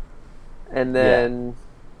for. And then,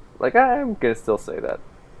 like, I'm gonna still say that.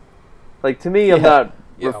 Like, to me, I'm Yeah. not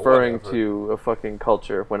Yeah, referring whatever. to a fucking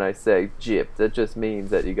culture when I say gypped. That just means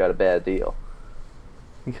that you got a bad deal.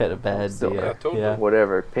 You got a bad So, deal. yeah, totally. Yeah.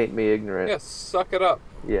 Whatever. Paint me ignorant. Yeah, suck it up.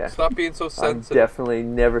 Yeah. Stop being so I've sensitive. definitely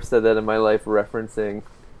never said that in my life referencing,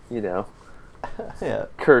 you know, Yeah.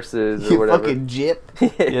 curses or You whatever. fucking jip.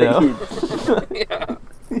 You know? Yeah.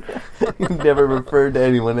 You've never referred to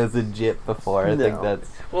anyone as a jip before. I think No. that's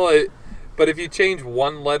Well, but if you change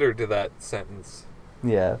one letter to that sentence,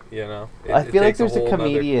 yeah. you know, I feel like takes there's a whole nother-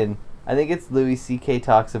 comedian. I think it's Louis C.K.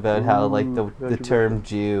 talks about how like the Ooh, term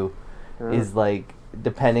Jew Huh? is like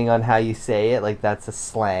depending on how you say it, like that's a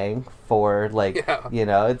slang for like Yeah. you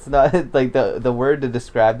know, it's not like the word to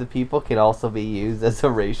describe the people can also be used as a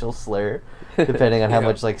racial slur depending on how Yeah.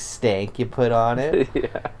 much like stank you put on it. yeah.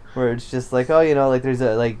 Where it's just like, oh, you know, like there's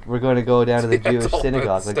a like we're going to go down to the Yeah, it's Jewish all about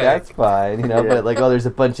synagogue, like stank. that's fine, you know, Yeah. but like oh, there's a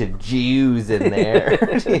bunch of Jews in there,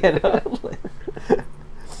 you know. Like,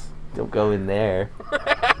 don't go in there.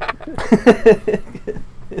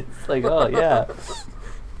 It's like, oh yeah.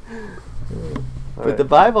 But the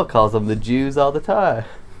Bible calls them the Jews all the time.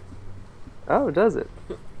 Oh, does it?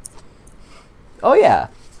 Oh yeah.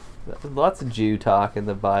 Lots of Jew talk in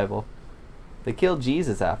the Bible. They killed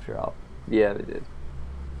Jesus after all. Yeah, they did.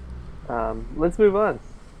 Let's move on.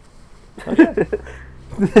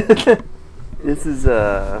 This is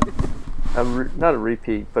not a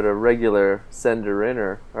repeat, but a regular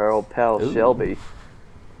sender-inner, our old pal Ooh. Shelby.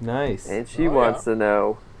 Nice. And she Oh, wants yeah. to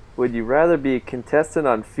know, would you rather be a contestant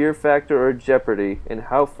on Fear Factor or Jeopardy, and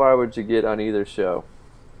how far would you get on either show?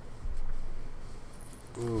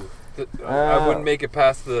 Ooh. I Uh, wouldn't make it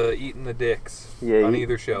past the eating the dicks Yeah, on you-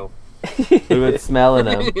 either show. What about smelling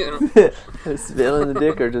them? Yeah. Spilling the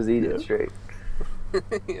dick or just eat it straight?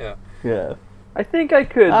 Yeah. Yeah. I think I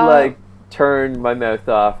could, Uh, like, turn my mouth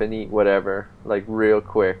off and eat whatever, like, real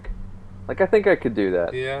quick. Like, I think I could do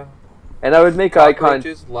that. Yeah. And I would make eye contact.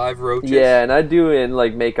 Cockroaches, live roaches. Yeah, and I'd do it and,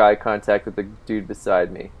 like, make eye contact with the dude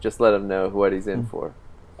beside me. Just let him know what he's in for.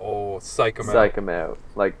 Oh, psych 'em Psych out. him out.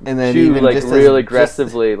 Like, And then chew, even like, just as- real just-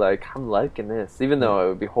 aggressively, like, I'm liking this. Even though it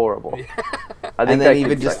would be horrible. Yeah. I think And I then could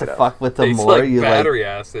even just suck to it up. fuck with them Tastes more, like you like battery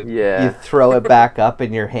acid. Yeah. you throw it back up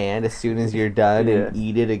in your hand as soon as you're done and Yeah.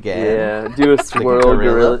 eat it again. Yeah, do a swirl,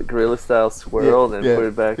 gorilla. gorilla style swirl, and then put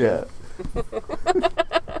it back Yeah. in.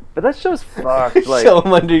 But that show's fucked. Like, Show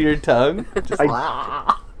them under your tongue. Just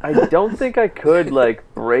I don't think I could, like,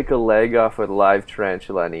 break a leg off a live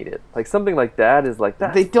tarantula and eat it. Like, something like that is like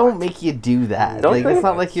that. They don't make you do that. Don't Like they? it's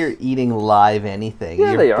not like you're eating live anything. Yeah,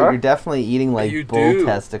 you're, they but are. You're definitely eating like You bull do.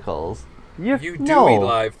 testicles. You have, You do No. eat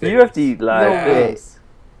live things. you have to eat live No way. things.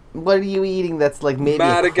 What are you eating that's like maybe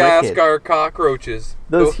a cricket? Madagascar cockroaches.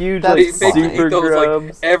 Those huge, That's like, fine. They make super those like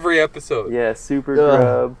grubs. every episode. Yeah, super Ugh.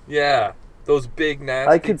 grub. Yeah, those big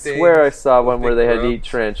nasty I could things, swear I saw those one where big they had to grubs. eat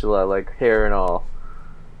tarantula, like hair and all.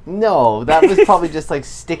 No, that was probably just like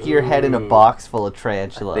stick your head in a Ooh. box full of I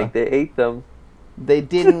tarantula. think they ate them. They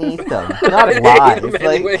didn't eat them. Not They ate live. them Like,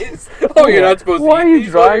 anyways. Oh, you're not supposed Why to are eat you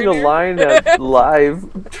these while drawing you're a here? line at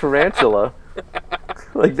live tarantula?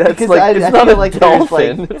 Like that's Because like I it's feel not a like there's,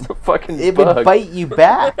 dolphin. like- It's a fucking it bug. would bite you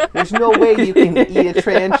back. There's no way you can eat a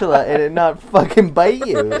tarantula and it not fucking bite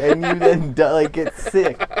you, and you then like get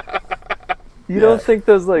sick. You don't think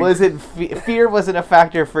those like Was it fear wasn't a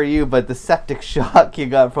factor for you, but the septic shock you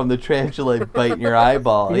got from the tarantula biting your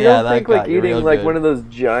eyeball? you Yeah, don't that think got like you eating real like good. one of those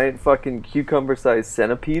giant fucking cucumber-sized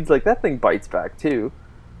centipedes, like that thing bites back too.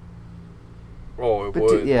 Oh, it But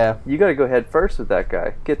would. yeah, You got to go head first with that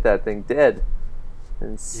guy. Get that thing dead,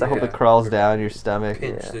 and I suck hope Yeah. it crawls down your stomach.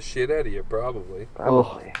 Pinch Yeah. the shit out of you, probably.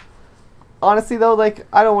 Probably. Honestly though, like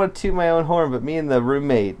I don't want to toot my own horn, but me and the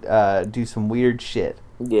roommate do some weird shit.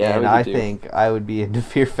 Yeah, and we I do. think I would be into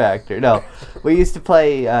Fear Factor. No, we used to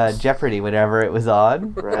play Jeopardy whenever it was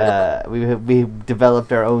on. Right. We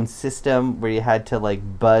developed our own system where you had to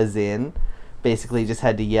like buzz in. Basically, just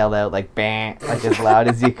had to yell out like "bang" like as loud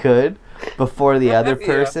as you could before the other Yeah.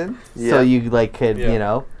 person, Yeah. so you like could Yeah. you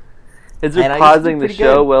know. Is there And I used to be pausing the pretty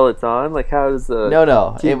show good. while it's on? Like how does the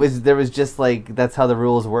No, team- it was there was just like that's how the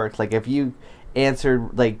rules worked. Like if you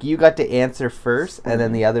answered like you got to answer first, and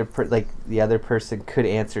then the other the other person could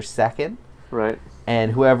answer second. right?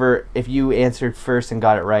 And whoever, if you answered first and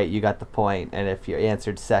got it right, you got the point. And if you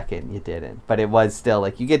answered second, you didn't. But it was still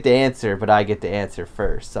like, you get to answer, but I get to answer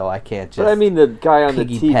first. So I can't just... But I mean, the guy on the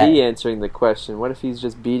piggy TV pet. answering the question. What if he's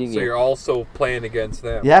just beating So you? you're also playing against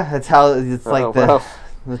them. Yeah, that's how it's like Oh, the... wow.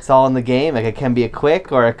 It's all in the game. Like, it can be a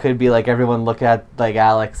quick, or it could be like everyone look at like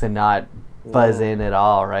Alex and not buzz Yeah. in at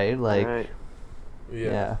all, right? Like, Right.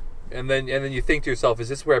 yeah. And then you think to yourself, is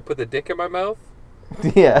this where I put the dick in my mouth?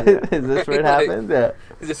 Yeah, is this where it Like- happens? Yeah.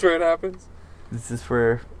 Is this where it happens? This is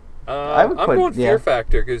where... I'm would going put- Fear yeah.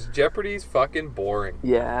 Factor because Jeopardy's fucking boring.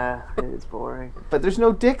 Yeah, it is boring. But there's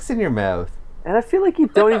no dicks in your mouth. And I feel like you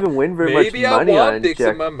don't even win very Maybe much I money want on dicks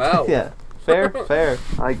in my mouth. Yeah. Fair, fair.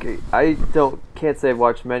 I can't say I've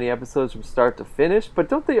watched many episodes from start to finish, but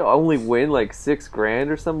don't they only win like $6,000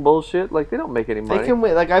 or some bullshit? Like they don't make any money. They can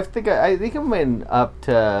win. Like I think they can win up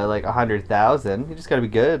to like 100,000. You just gotta be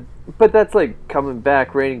good. But that's like coming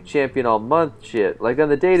back, reigning champion all month shit. Like on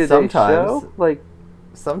the day-to-day Sometimes. show, like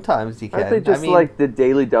Sometimes you can. aren't they just I mean, like the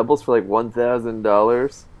daily doubles for like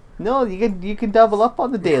 $1,000? no, you can double up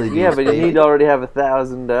on the daily. Yeah, dues, but you baby. need to already have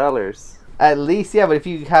 $1,000. At least, yeah. But if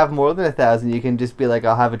you have more than 1,000, you can just be like,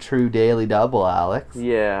 "I'll have a true daily double, Alex,"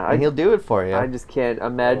 Yeah, and he'll do it for you. I just can't Oh,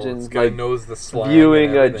 imagine this guy like knows the slang. viewing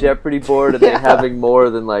and a everything. Jeopardy board and Yeah. then having more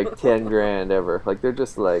than like $10,000 ever. Like they're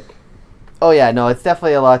just like, Oh yeah, no, it's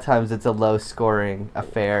definitely a lot of times it's a low scoring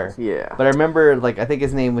affair. yeah. But I remember, like, I think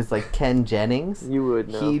his name was like Ken Jennings. You would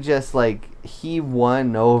know. He just he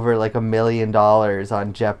won over like $1 million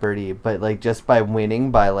on Jeopardy, but like just by winning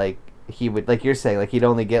by like he would, like you're saying, like he'd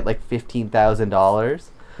only get like $15,000.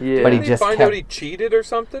 Yeah. But he Didn't just find kept- out he cheated or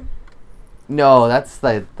something? No, that's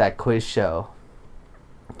that quiz show.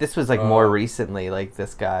 This was like more Oh. recently. Like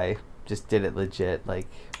this guy just did it legit. Like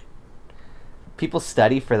people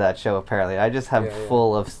study for that show apparently. I just have Yeah, yeah.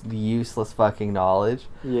 full of useless fucking knowledge.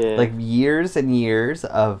 Yeah. Like years and years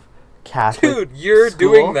of Catholic. Dude, you're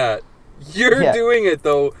school. doing that. You're Yeah. doing it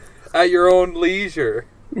though at your own leisure.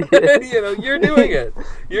 You know, you're doing it.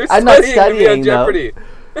 You're I'm not studying to be studying, on though. Jeopardy.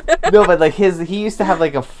 No, but like he used to have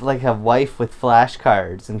like a wife with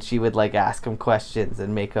flashcards, and she would like ask him questions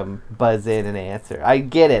and make him buzz in and answer. I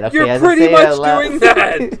get it. Okay, You're as I pretty say it much out loud- doing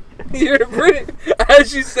that. You're pretty.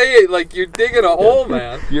 As you say it, like you're digging a hole,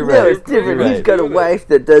 man. You're No, right. it's different. You're He's right. got a Doing it. wife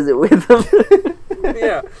that does it with him.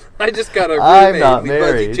 Yeah, I just got a I'm roommate. not We buzz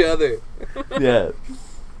married. each other. Yeah.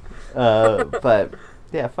 But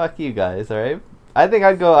yeah, fuck you guys. All right. I think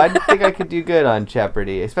I could do good on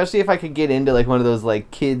Jeopardy, especially if I could get into like one of those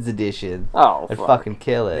like kids editions. Oh, I'd fuck. fucking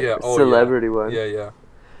kill it. Yeah, oh, Celebrity yeah. one. Yeah, yeah.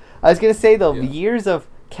 I was gonna say though, Yeah. years of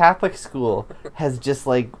Catholic school has just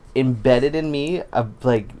like embedded in me a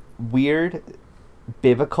like weird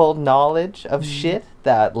biblical knowledge of shit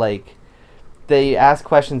that like they ask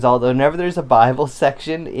questions. Although whenever there's a Bible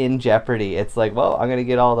section in Jeopardy, it's like, well, I'm gonna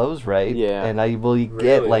get all those right. Yeah. and I will get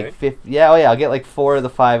Really, like eh? 50. Yeah, oh yeah, I'll get like 4 of the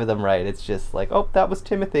 5 of them right. It's just like, oh, that was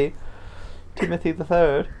Timothy the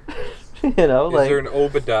third. You know, Is like there an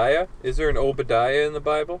Obadiah? Is there an Obadiah in the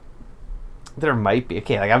Bible? there might be.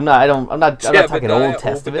 Okay, like I'm not talking Jebediah, Old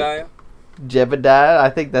Testament. Obadiah? Jebediah, I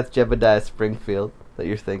think that's Jebediah Springfield. that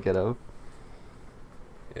you're thinking of.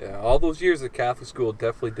 Yeah, all those years at Catholic school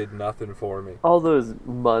definitely did nothing for me. All those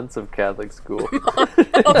months of Catholic school.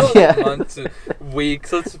 All those Yeah. months and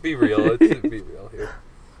weeks. Let's be real. Let's be real here.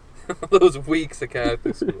 Those weeks at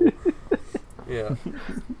Catholic school. Yeah.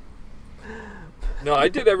 No, I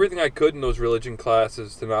did everything I could in those religion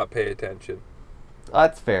classes to not pay attention.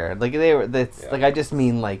 That's fair. Like they were. That's Yeah. like I just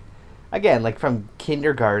mean like, again, like from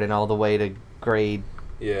kindergarten all the way to grade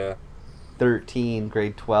Yeah. 13,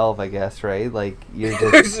 grade 12, I guess, right? Like you're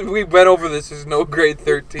just We went over this. There's no grade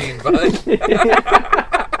 13, but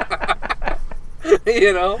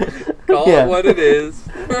you know, call Yeah. it what it is.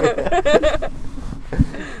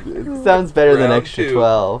 it sounds better than Round extra two.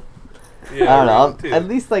 12. Yeah, I don't know. round two. At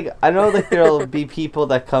least like I know like there'll be people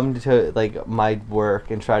that come to like my work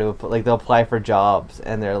and try to like they'll apply for jobs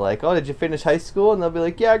and they're like, "Oh, did you finish high school?" And they'll be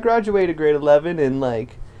like, "Yeah, I graduated grade 11 in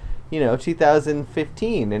like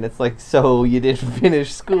 2015." And it's like, "So you didn't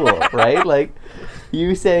finish school, right?" Like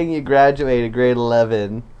you saying you graduated grade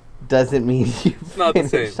 11 doesn't mean you not the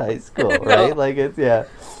finished same. high school, No. right? Like it's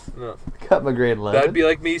No. cut my grade 11. That'd be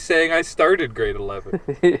like me saying I started grade 11.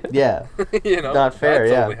 yeah. You know, Not fair,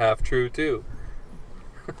 that's yeah. only half true too.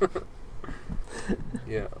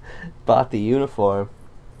 Yeah. Bought the uniform.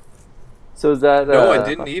 So is that? No, I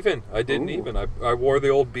didn't even. Ooh. I wore the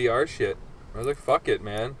old BR shit. I was like, fuck it,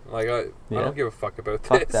 man. Like I Yeah. don't give a fuck about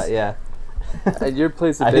Fuck this. that, yeah. At your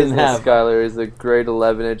place of I didn't business, have- Skylar, is a grade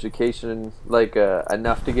 11 education like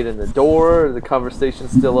enough to get in the door? Or the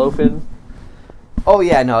conversation's still open? Oh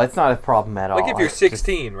yeah, no, it's not a problem at all. Like if you're It's just-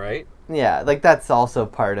 16, right? yeah, like that's also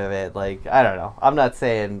part of it. Like I don't know. I'm not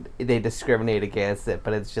saying they discriminate against it,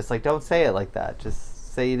 but it's just like don't say it like that.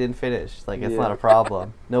 Just say you didn't finish. Like it's Yeah. not a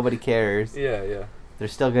problem. Nobody cares. Yeah, yeah. They're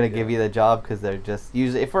still gonna give Yeah. you the job because they're just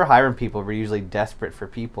usually if we're hiring people, we're usually desperate for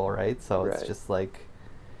people, right? So it's Right. just like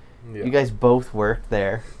Yeah. you guys both worked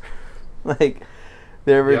there. like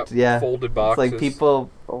there were Yep, yeah. folded It's boxes. like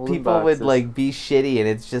people Folding would boxes. like be shitty, and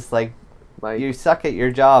it's just like. Like, You suck at your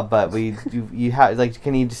job, but you have like.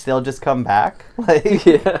 Can you still just come back? Like,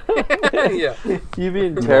 yeah. Yeah. You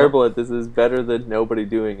being terrible at this is better than nobody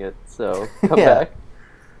doing it. So come Yeah. back.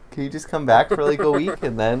 can you just come back for like a week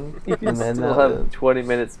and then You can and then still have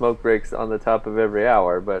 20-minute smoke breaks on the top of every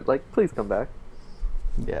hour, but like, please come back.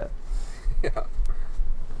 yeah, Yeah.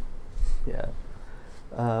 yeah.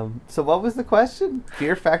 So what was the question?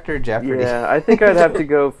 Fear factor, Jeopardy. Yeah, I think I'd have to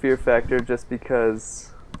go Fear Factor just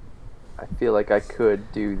because I feel like I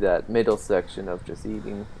could do that middle section of just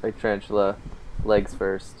eating a tarantula legs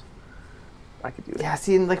first. I could do it. Yeah,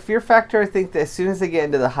 see, and like Fear Factor, I think that as soon as they get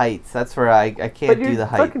into the heights, that's where I can't but do you're the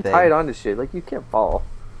height fucking thing. tied onto shit. Like, you can't fall.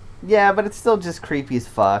 Yeah, but it's still just creepy as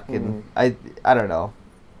fuck, and I don't know.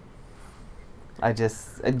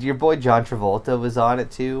 And your boy John Travolta was on it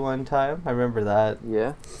too one time. I remember that.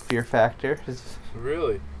 Yeah. Fear Factor.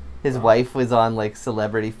 Really? His wife was on like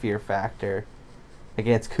Celebrity Fear Factor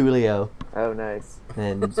against Coolio, Oh, nice.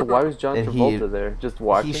 and So why was John And he- Travolta there? Just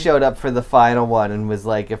watching? he showed up for the final one and was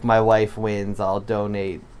like, "If my wife wins, I'll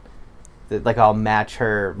donate. Like I'll match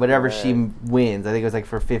her whatever she Right. wins. I think it was like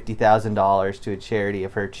for $50,000 to a charity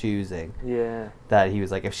of her choosing. Yeah. That he was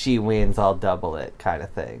like, if she wins, I'll double it, kind of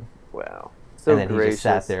thing. Wow. So and then gracious. he just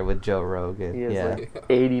sat there with Joe Rogan. He has Yeah. like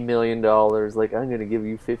 $80 million. Like, I'm gonna give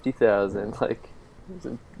you 50,000. Like,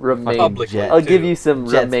 remain. Public jet- I'll give you some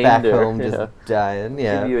Jets remainder. back home yeah. just dying.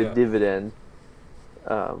 Yeah. Give you a Yeah. dividend.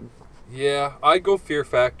 Yeah, I go Fear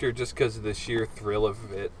Factor just because of the sheer thrill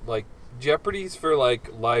of it. Like, Jeopardy's for, like,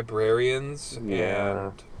 librarians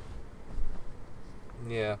Yeah. and...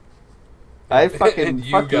 Yeah. I And fucking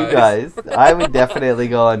you fuck you guys. guys. I would definitely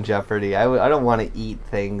go on Jeopardy. I don't want to eat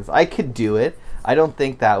things. I could do it. I don't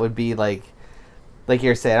think that would be like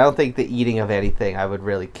you're saying. I don't think the eating of anything I would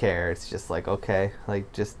really care. It's just like okay,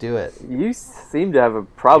 like just do it. You seem to have a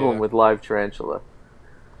problem Yeah. with live tarantula.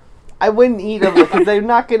 I wouldn't eat them because they're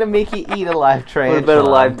not gonna make you eat a live tarantula. What about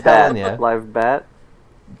a live I'm telling bat? you, Live bat?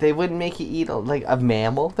 they wouldn't make you eat like a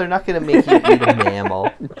mammal. They're not gonna make you eat a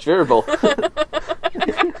mammal. Gerbil.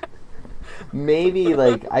 Maybe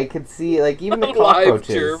like I could see like even the Live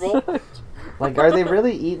cockroaches. gerbil? Like, are they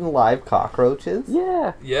really eating live cockroaches?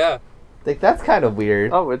 Yeah. Yeah. Like that's kind of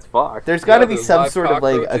weird. Oh, it's fucked. There's got to Yeah, be the some live sort of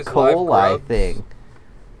like a cockroaches, live coli grubs. thing.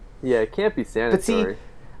 Yeah, it can't be But sanitary. see,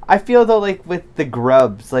 I feel though like with the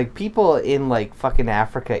grubs, like people in like fucking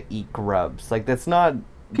Africa eat grubs. Like that's not.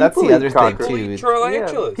 That's People the eat other thing cockroaches. too. Eat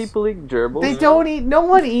tarantulas. Yeah, people eat gerbils. They don't eat. No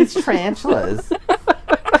one eats tarantulas.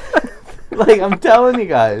 Like I'm telling you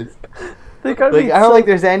guys, They gotta Like, be I don't so think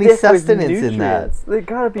there's any thick with sustenance in that. nutrients. They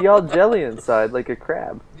gotta be all jelly inside, like a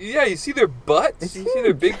crab. Yeah, you see their butts? It's You see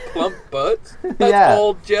their big plump butts? That's Yeah.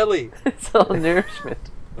 all jelly. It's all nourishment.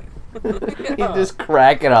 You just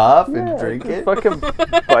crack it off and Yeah, drink just it. Fucking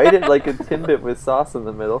bite it like a Timbit with sauce in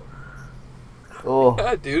the middle. Oh,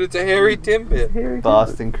 Yeah, dude, it's a hairy Timbit. Here,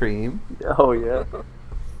 Boston cream. Oh yeah.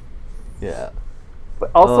 Yeah.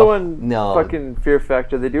 But also Oh, on no. fucking Fear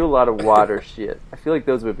Factor, they do a lot of water shit. I feel like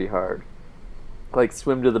those would be hard. Like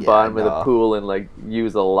swim to the Yeah, bottom of no. the pool and like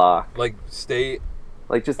use a lock. Like, stay...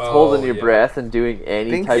 Like just Oh, holding your yeah. breath and doing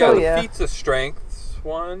any Think type Yeah, so, of the yeah. feats of strength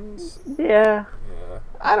ones. yeah. Yeah.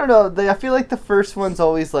 I don't know. I feel like the first one's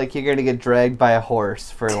always like you're gonna get dragged by a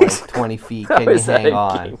horse for like 20 feet. Can you Is that hang a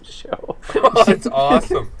on? game show? Oh, it's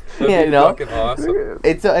awesome. That'd Yeah, be no? fucking awesome.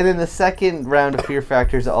 It's and then the second round of Fear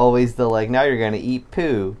Factor is always the like now you're gonna eat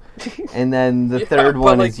poo, and then the Yeah, third but,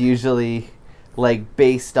 one like- is usually like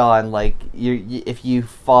based on like if you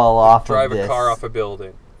fall off Drive of a this, car off a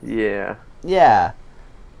building. Yeah. yeah,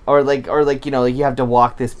 or like you know like you have to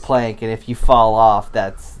walk this plank, and if you fall off,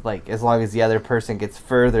 that's like as long as the other person gets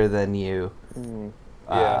further than you. Mm.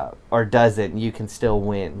 Yeah. Or doesn't, you can still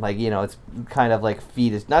win. Like, you know, it's kind of like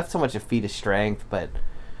not so much a feat of strength, but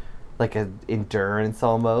like a endurance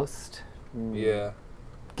almost. Mm. Yeah.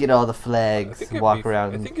 Get all the I flags, think it'd walk be,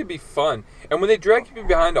 around. I think it'd be fun. And when they drag you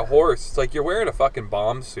behind a horse, it's like you're wearing a fucking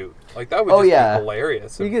bomb suit. Like, that would Oh, just yeah. be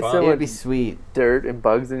hilarious You and get fun. someone- It'd be sweet. Dirt and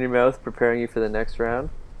bugs in your mouth preparing you for the next round.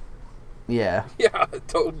 Yeah. Yeah,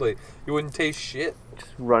 totally. You wouldn't taste shit.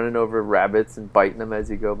 Just running over rabbits and biting them as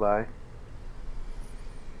you go by.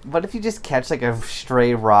 But if you just catch like a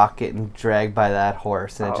stray rocket and drag by that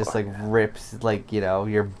horse and it Oh, just like yeah. rips like, you know,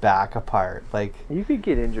 your back apart. Like, You could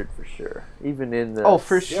get injured for sure. Even in the oh,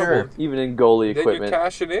 for Yeah, sure. well, even in goalie Then equipment. you're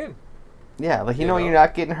cashing in. Yeah, like you You know know? you're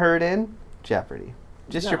not getting hurt in? Jeopardy.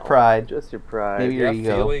 Just your No, pride. Just your pride. Maybe your Yeah,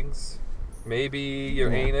 ego. feelings. Maybe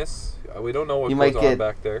your Yeah. anus. We don't know what You goes might on get-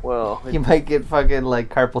 back there. Well, You might get fucking like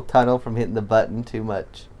carpal tunnel from hitting the button too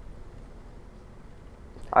much.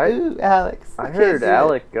 Ooh, Alex. I can't heard see it.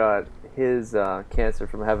 Alec got his cancer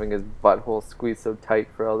from having his butthole squeezed so tight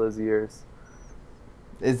for all those years.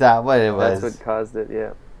 Is that what it was? That's what caused it,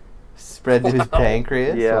 yeah. Spread to his Wow.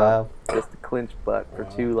 pancreas? Yeah. Wow. Just the clinch butt for Wow.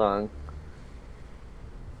 too long.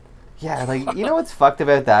 Yeah, like, you know what's fucked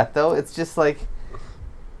about that, though? It's just like,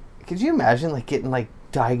 could you imagine, like, getting, like,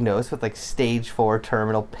 diagnosed with, like, stage 4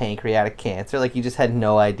 terminal pancreatic cancer? Like, you just had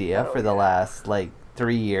no idea Oh, for the yeah. last, like,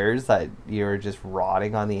 3 years that you were just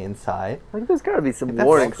rotting on the inside. Like, there's gotta be some That's-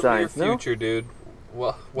 warning Welcome to your signs, no? future, dude.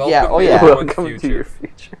 Well, welcome Yeah, oh, to yeah. everyone's Welcome future. to your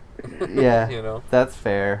future. Yeah. You know? That's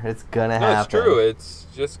fair. It's gonna No, happen. it's true. It's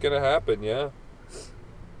just gonna happen, yeah.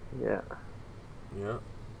 Yeah. Yeah.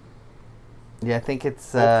 Yeah, I think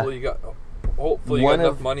it's, Hopefully you got one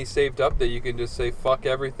enough of- money saved up that you can just say fuck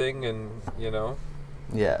everything and, you know,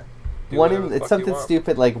 yeah. do One whatever in, the it's fuck you something want.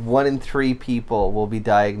 stupid like 1 in 3 people will be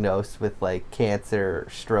diagnosed with like cancer,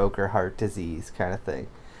 stroke, or heart disease kind of thing.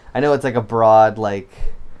 I know it's like a broad like,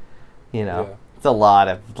 you know, Yeah. it's a lot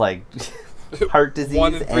of like heart disease.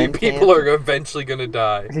 1 in 3 and people cancer. are eventually gonna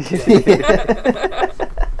die.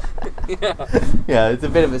 Yeah. Yeah, it's a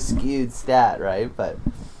bit of a skewed stat, right? But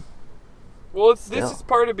Well, this Still. is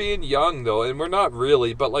part of being young, though, and we're not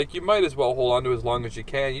really, but, like, you might as well hold on to as long as you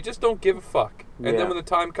can. You just don't give a fuck. And Yeah. then when the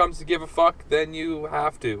time comes to give a fuck, then you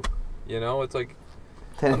have to. You know, it's like,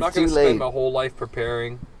 then I'm not it's going too to spend late. my whole life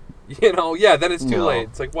preparing. You know, yeah, then it's too No. late.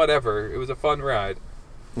 It's like, whatever. It was a fun ride.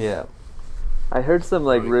 Yeah. I heard some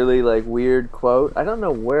like Right. really like weird quote. I don't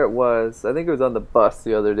know where it was. I think it was on the bus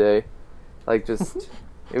the other day. Like just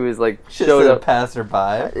it was like Just showed a up.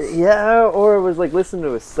 passerby. Yeah, or it was like listening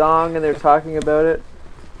to a song and they're talking about it.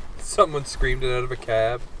 Someone screamed it out of a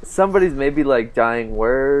cab. Somebody's maybe like dying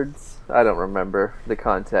words. I don't remember the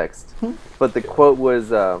context. But the quote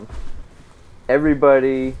was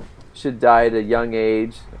everybody should die at a young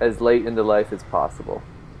age as late into life as possible.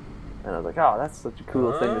 And I was like, oh, that's such a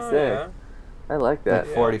cool thing to say. Yeah. I like that.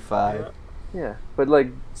 Like 45. Yeah, but like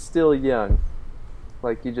still young.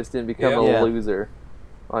 Like you just didn't become a Yeah. loser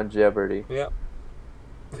on Jeopardy. Yeah.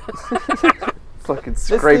 Fucking This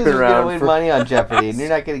scraping loser's gonna around win for money on Jeopardy, and you're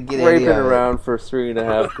not gonna get any scraping of it. around for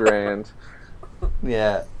 $3.5 grand.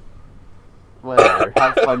 Yeah. Whatever.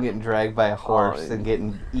 Have fun getting dragged by a horse Oh, and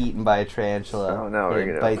getting eaten by a tarantula. Oh, no, we're and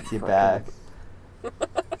it gonna bites you fucking- back.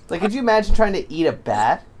 Like, could you imagine trying to eat a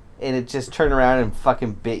bat and it just turned around and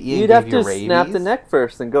fucking bit you? You'd and have gave you to rabies? snap the neck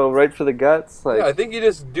first and go right for the guts. Like, Yeah, I think you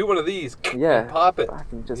just do one of these yeah, and pop it.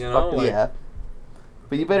 fucking just You know, fucking like- Yeah.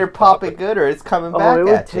 But you better pop it good or it's coming Oh, back it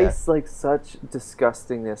would at you. taste like such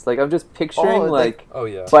disgustingness. Like I'm just picturing Oh, like Oh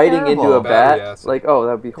yeah. biting into terrible. a Battery bat. acid. Like, oh,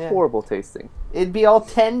 that'd be Yeah. horrible tasting. It'd be all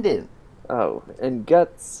tendon. Oh, and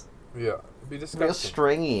guts. Yeah. It'd be Real disgusting.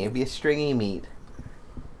 stringy. It'd be a stringy meat.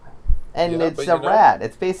 And Yeah, it's but a you know- rat.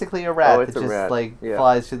 It's basically a rat Oh, it's that a just rat. like Yeah.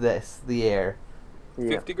 flies through the air. Yeah.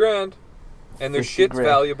 50 grand. And their 50 shit's grand.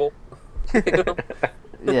 valuable. You know?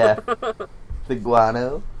 Yeah. The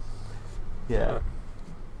guano. Yeah.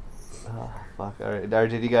 Oh, fuck. All right.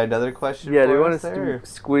 RJ, you got another question Yeah, for do you want us to there?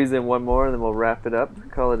 squeeze in one more and then we'll wrap it up?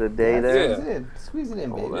 Call it a day Yeah, there? Squeeze it in. Squeeze it in,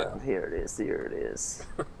 Hold baby. on. Here it is. Here it is.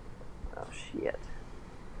 Oh, shit.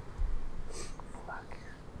 Fuck.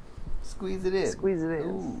 Squeeze it in. Squeeze it in.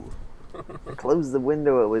 Ooh. Close the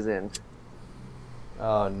window it was in.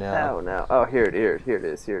 Oh, no. Oh, no. Oh, here it is. Here it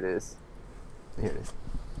is. Here it is. Here it is.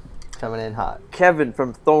 Coming in hot. Kevin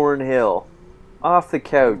from Thornhill. Off the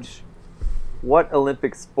couch. What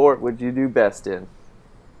Olympic sport would you do best in?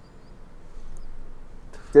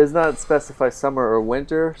 Does not specify summer or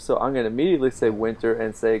winter, so I'm going to immediately say winter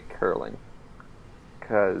and say curling.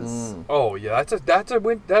 Because Oh yeah,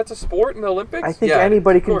 that's a sport in the Olympics. I think Yeah,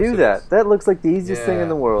 anybody of can course do it that. is. That looks like the easiest thing Yeah. in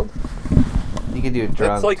the world. You can do it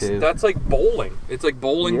drunk, too. That's like bowling. It's like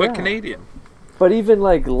bowling Yeah. but Canadian. But even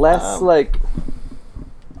like less like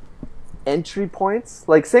entry points,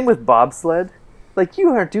 like same with bobsled. Like you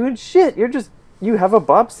aren't doing shit. You have a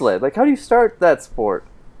bobsled. Like how do you start that sport?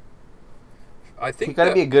 I think You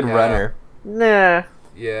gotta be a good yeah, runner. Nah.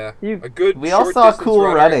 Yeah, You- a good. We all short saw distance cool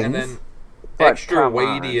runner, runnings. and then But extra come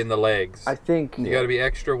weighty on. in the legs. I think You got to be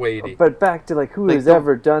extra weighty. But back to like who Like has the-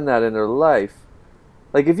 ever done that in their life?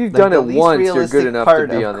 Like if you've Like, done the it least once, you're realistic good enough to part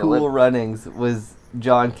be of on the cool Olympics. runnings was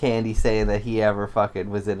John Candy saying that he ever fucking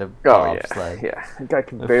was in a Oh bobsled. yeah. The guy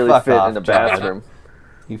can barely Fuck fit off, in a John. bathroom.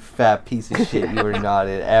 You fat piece of shit, you were not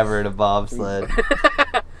ever in a bobsled.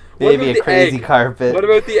 What Maybe about a the crazy egg? carpet. What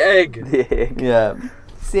about the egg? Yeah.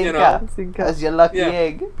 Sinka. You know, Sinka. That's your lucky Yeah.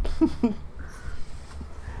 egg.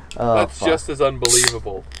 Oh, That's fuck. just as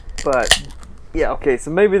unbelievable. But yeah, okay,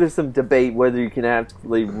 so maybe there's some debate whether you can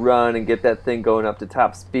actually run and get that thing going up to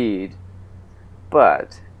top speed.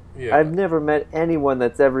 But Yeah. I've never met anyone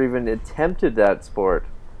that's ever even attempted that sport.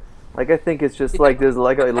 Like I think it's just like there's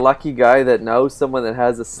like a lucky guy that knows someone that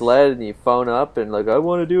has a sled and you phone up and like I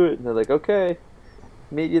want to do it and they're like okay,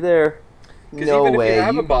 meet you there. 'Cause No even if way. you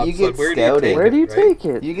have a You bobsled, get where scouted. do you take Where do you it, right? take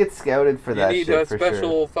it? You get scouted for You that need shit a for special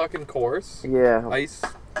sure. fucking course. Yeah, Ice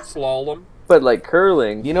slalom. but like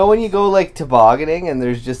curling. You know when you go like tobogganing and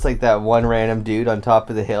there's just like that one random dude on top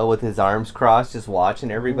of the hill with his arms crossed just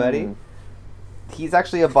watching everybody? Mm. He's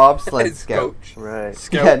actually a bobsled His scout. coach. Right.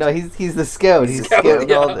 Scout. Yeah, no, he's the scout. He's Scout, scouting,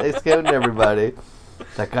 yeah. he's scouting everybody.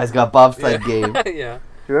 That guy's got bobsled game. Yeah.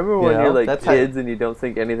 Do you remember when know, you're like that's how- kids and you don't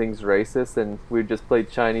think anything's racist and we just played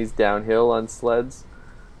Chinese downhill on sleds?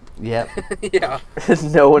 Yep. Yeah.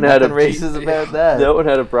 No one had a Nothing racist about that. No one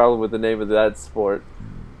had a problem with the name of that sport.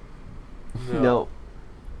 No.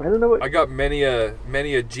 I don't know what. I got many a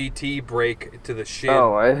GT break to the shin.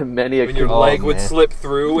 Oh, I have many a when your Oh, leg would man. slip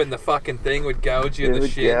through and the fucking thing would gouge you in It the would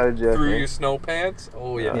shin gouge you, through yeah. your snow pants.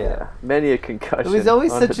 Oh yeah. Yeah. Many a concussion. It was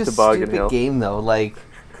always on such a toboggan stupid hill. game though. Like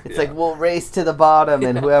it's Yeah. like we'll race to the bottom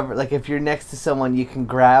and Yeah. whoever like if you're next to someone you can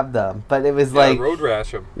grab them. But it was Yeah, like road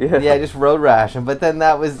rash 'em. Yeah, yeah, just road rash 'em. But then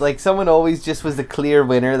that was like someone always just was the clear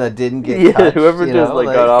winner that didn't get yeah. touched, Whoever you just know,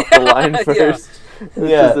 like got off the line Yeah. first. It's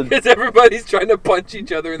Yeah. just a- Because everybody's trying to punch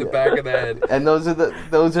each other in the back of the head. And those are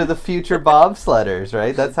the future bobsledders,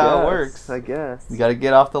 right? That's how it Yes, works. I guess. You got to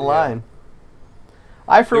get off the Yeah. line.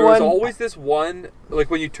 I for There was one always this one, like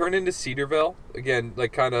when you turn into Cedarville, again,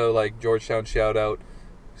 like kind of like Georgetown shout out,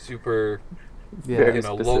 super, Very you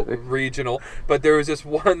know, specific. regional. But there was this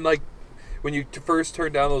one, like, when you first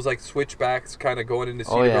turn down those like switchbacks kind of going into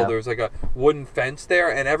Oh, Cedarville, yeah. there was like a wooden fence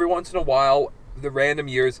there, and every once in a while, the random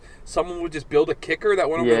years, someone would just build a kicker that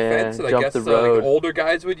went over the Yeah, fence, and I jump guess the like road. older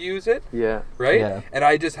guys would use it, Yeah. right? Yeah. And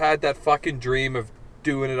I just had that fucking dream of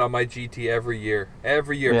doing it on my GT every year.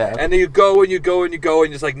 Yeah. And then you go and you go and you go and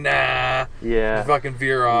you're just like, nah. Yeah. You fucking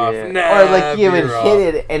veer off. Yeah. Nah, or like you would veer off.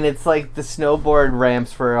 hit it and it's like the snowboard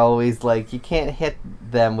ramps were always like you can't hit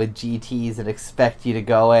them with GTs and expect you to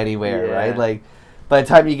go anywhere, Yeah. right? Like by the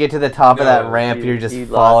time you get to the top of that No, ramp you're just You'd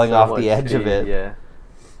falling lost so off the much edge of speed, it. Yeah.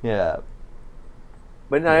 Yeah.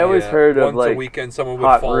 But I always Yeah, heard of once a like weekend someone would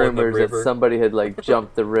hot fall in the rumors that river. somebody had like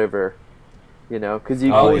jumped the river. You know, because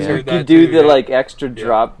you, I always you heard could that do too, the yeah. like extra Yeah.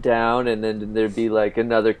 drop down, and then there'd be like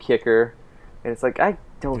another kicker, and it's like I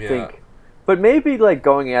don't Yeah. think. But maybe like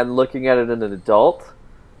going out and looking at it as an adult,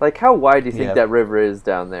 like how wide do you think Yeah. that river is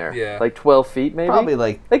down there? Yeah. Like 12 feet, maybe. Probably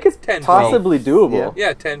like Like it's 10 feet. possibly doable. Yeah.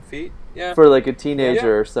 Yeah, 10 feet. Yeah. for like a teenager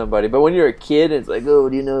Yeah. or somebody. But when you're a kid, it's like, oh,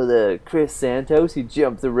 do you know the Chris Santos? He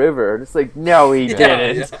jumped the river. And it's like, no, he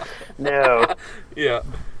didn't. No. Yeah.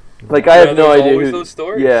 Like, I Yeah, have no there's idea always who. those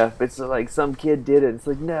stories. Yeah, it's like some kid did it. It's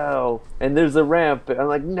like, no. And there's a ramp. I'm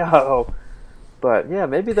like, no. But yeah,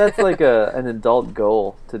 maybe that's like an adult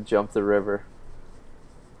goal to jump the river.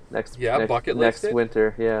 Next bucket next listed.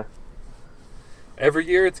 winter. Yeah. Every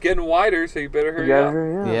year it's getting wider, so you better You hurry gotta up.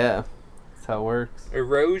 hurry up. Yeah, that's how it works.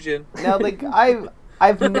 Erosion. Now, like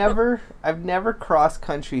I've never cross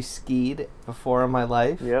country skied before in my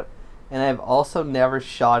life, Yep. and I've also never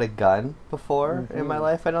shot a gun before in my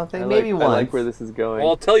life. I don't think I maybe like, once. I like where this is going. Well,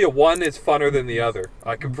 I'll tell you, one is funner than the other.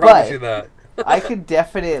 I can promise But- you that. I could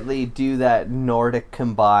definitely do that Nordic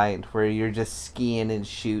combined where you're just skiing and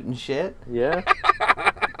shooting shit. Yeah.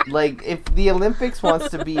 Like, if the Olympics wants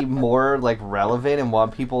to be more like relevant and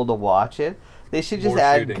want people to watch it, they should just More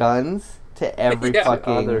add shooting. guns to every Yeah.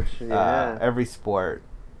 fucking Other yeah. every sport.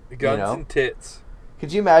 Guns know? and tits.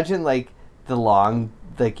 Could you imagine like the long,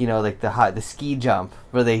 like the ski jump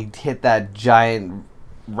where they hit that giant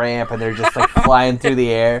ramp and they're just like flying through the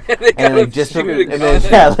air And they and gotta like just shoot a and then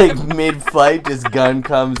gun. yeah, like mid-flight, just gun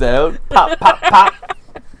comes out, pop pop pop.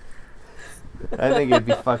 I think it'd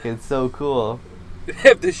be fucking so cool. They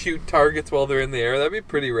have to shoot targets while they're in the air. That'd be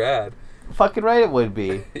pretty rad. Fucking right, it would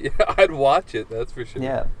be. Yeah, I'd watch it. That's for sure.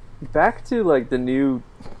 Yeah. Back to like the new,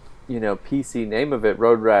 PC name of it,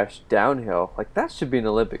 Road Rash Downhill. Like that should be an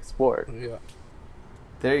Olympic sport. Yeah.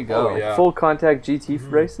 There you go. Oh, yeah. Full contact GT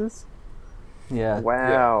Mhm. races. Yeah.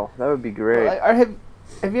 Wow, that would be great. Like,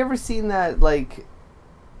 have you ever seen that like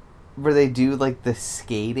where they do like the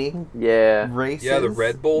skating Yeah. races? Yeah, the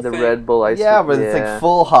Red Bull The thing. Red Bull ice. Yeah, where it's yeah. like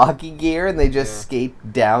full hockey gear and they just Yeah.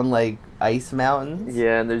 skate down like ice mountains.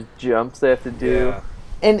 Yeah, and there's jumps they have to do. Yeah.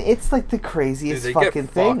 And it's like the Dude, craziest they fucking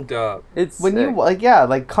get thing. fucked up. It's When sick. you like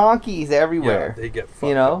conkies Yeah, everywhere. they get fucked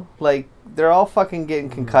You know? Like they're all fucking getting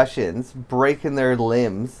Mm-hmm. concussions, breaking their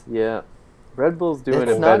limbs. Yeah. Red Bull's doing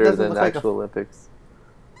It's it not- better doesn't than look like a- actual Olympics.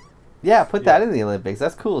 Yeah, put Yeah. that in the Olympics.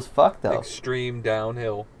 That's cool as fuck up. though. Extreme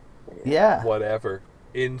downhill. Yeah. Whatever.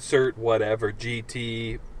 Insert whatever.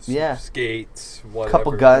 GT. Yeah. Skates. Whatever.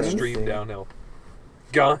 Couple guns. Extreme downhill.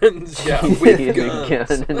 Guns. Yeah, with Yeah,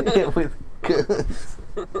 guns. gun. With guns.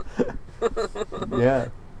 Yeah.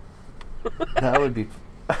 That would be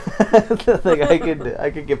like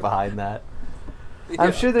I could get behind that. I'm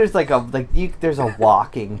Yeah. sure there's there's a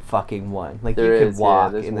walking fucking one. Like There you could is, yeah,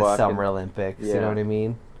 walk there's in the walking. Summer Olympics, you Yeah. know what I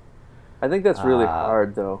mean? I think that's really Ah.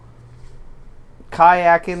 hard though.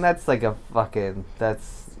 Kayaking, that's like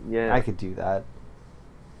Yeah. I could do that.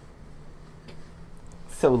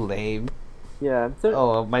 So lame. Yeah. I'm so,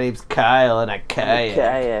 Oh, my name's Kyle and I I'm a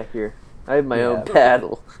kayak. kayaker. I have my own Yeah.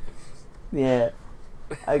 paddle. Yeah.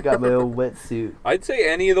 I got my own wetsuit. I'd say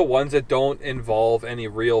any of the ones that don't involve any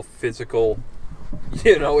real physical,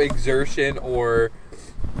 exertion or,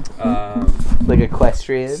 Like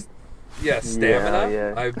equestrian. stamina.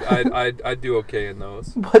 Yeah. I'd do okay in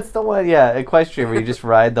those. What's the one? Yeah, equestrian where you just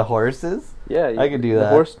ride the horses. Yeah. I could do the that.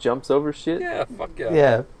 horse jumps over shit. Yeah, fuck yeah.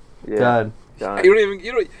 Yeah, Yeah. done. Done.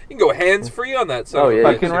 You can go hands free on that. Oh, yeah.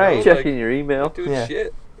 Fucking right. Checking your email. Doing Yeah.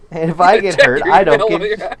 shit. And if I get Check hurt, your I don't email while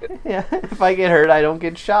you're get. at it. Yeah, if I get hurt, I don't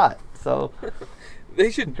get shot. So,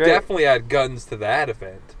 They should Great. definitely add guns to that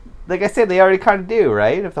event. like I said, they already kind of do,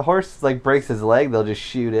 right? If the horse like breaks his leg, they'll just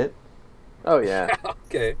shoot it, Oh yeah.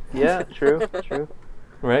 Okay. Yeah. True. True.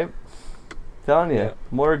 right? Telling you, Yeah.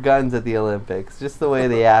 more guns at the Olympics, just the way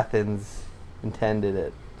the Athens intended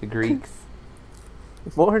it. The Greeks,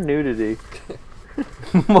 More nudity.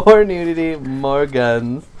 more nudity, more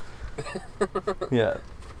guns. Yeah.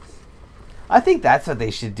 I think that's what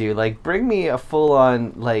they should do. Like, bring me a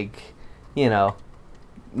full-on,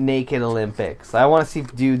 naked Olympics. I want to see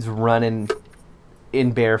dudes running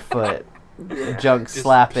in barefoot, junk Just-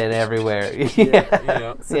 slapping everywhere.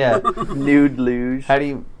 Yeah. Yeah. Nude luge. How do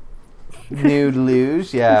you nude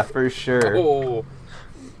luge? Yeah, for sure. Oh.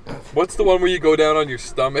 What's the one where you go down on your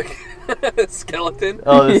stomach? Skeleton?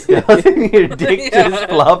 Oh, the skeleton, your dick Yeah. just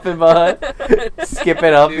flopping behind,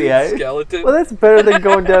 skipping up Dude, the ice. Skeleton. Well, that's better than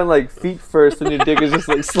going down like feet first when your dick is just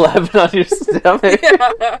like slapping on your stomach.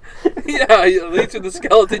 Yeah, at least with the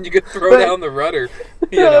skeleton you could throw But- down the rudder.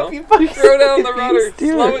 You No, know, if you fucking- throw down the if you rudder,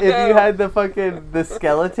 steer slow it, it if down. you had the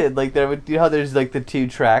skeleton, like there would, you know how there's like the two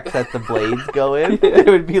tracks that the blades go in. There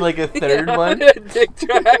would be like a third Yeah, one, dick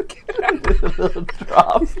track. little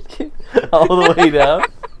drop all the way down.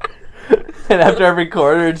 And after every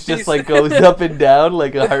quarter, it's just like goes up and down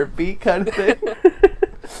like a heartbeat kind of thing.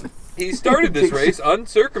 He started this race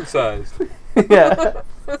uncircumcised. Yeah.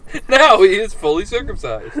 Now he is fully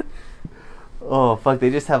circumcised. Oh fuck! They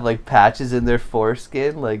just have like patches in their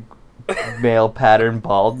foreskin, like male pattern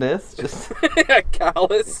baldness, just Yeah,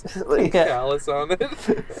 callus. Yeah. Callus on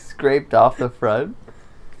it. scraped off the front.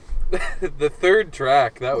 The third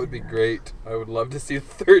track, that would be great. I would love to see the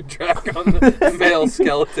third track on the male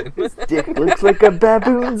skeleton. Dick looks like a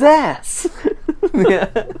baboon's ass. Yeah.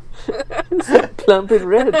 Plump and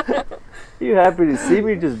red. You happy to see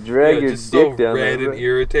me? Just drag Yeah, your just dick so down red there. and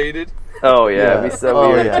irritated. Oh yeah, Yeah. it'd be so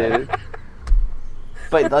Oh, yeah. irritated.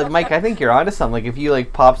 But Mike, I think you're onto something. Like if you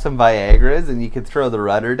like pop some Viagra's and you could throw the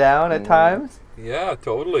rudder down at times. Yeah,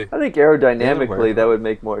 totally. I think That would aerodynamically work. that would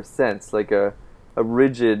make more sense, like a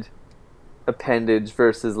rigid appendage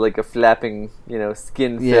versus like a flapping,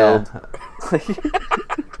 skin Yeah. filled.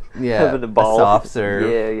 Yeah. Having a ball. soft serve.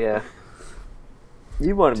 Yeah.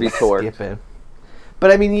 You want to be Just torqued. skipping.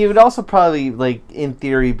 But I mean, you would also probably like in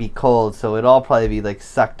theory be cold, so it'd all probably be like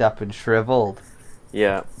sucked up and shriveled.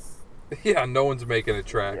 Yeah. Yeah, no one's making a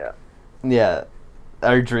track. Yeah. Yeah.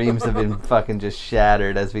 Our dreams have been fucking just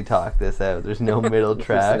shattered as we talk this out. There's no middle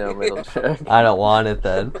track. There's no middle track. I don't want it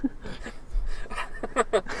then.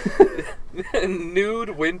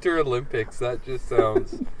 Nude Winter Olympics. That just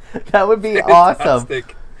sounds That would be awesome.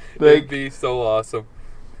 fantastic. Like- It'd be so awesome.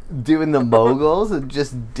 Doing the moguls and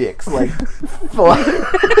just dicks like flying.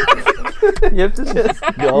 You have to Just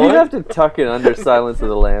you going. have to tuck it under Silence of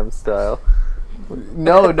the Lambs style.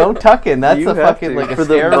 No tucking. That's You a have fucking to. like a For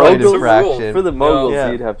the steroid moguls- It's a rule. infraction. For the moguls,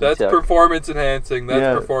 Yeah. you'd have to That's tuck. performance enhancing. That's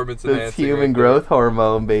Yeah. performance That's enhancing. human right growth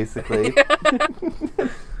hormone, basically. there.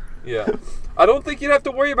 Yeah. I don't think you'd have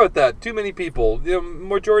to worry about that. Too many people. The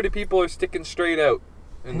majority of people are sticking straight out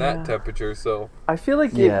in Yeah. that temperature, so, I feel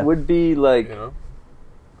like Yeah. it would be like you know.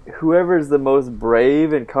 whoever's the most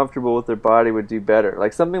brave and comfortable with their body would do better.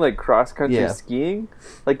 Like something like cross country Yeah. skiing.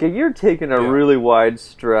 Like if you're taking a Yeah. really wide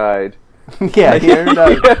stride, Yeah, you're you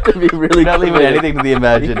not, have to be really you're not leaving committed. anything to the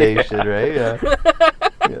imagination, right? Yeah.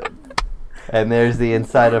 Yeah. And there's the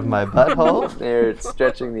inside of my butthole. There, it's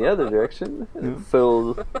stretching the other direction.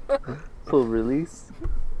 Full release.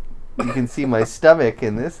 You can see my stomach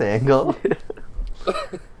in this angle.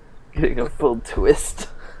 Getting a full twist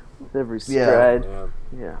with every Yeah. stride. Yeah.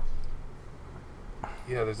 Yeah.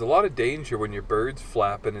 Yeah, there's a lot of danger when your bird's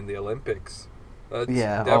flapping in the Olympics. That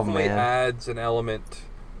Yeah, oh, definitely man. adds an element.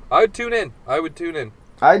 I would tune in.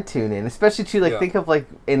 I'd tune in, especially to like Yeah. think of like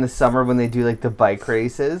in the summer when they do like the bike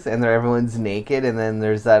races and everyone's naked, and then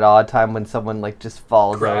there's that odd time when someone like just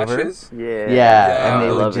falls Crashes. Yeah. Yeah, Yeah, and they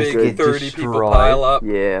the would love just big it. get 30 people destroyed. pile up.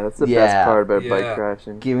 Yeah, that's the Yeah. best part about Yeah. bike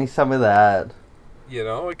crashing. over. Give me some of that, You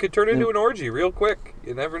know, it could turn into an orgy real quick.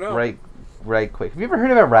 You never know. right quick. Have you ever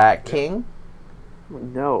heard of a Rat King?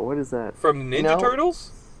 No, what is that? From Ninja No.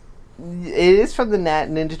 Turtles? It is from the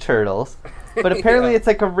Ninja Turtles, but apparently Yeah. it's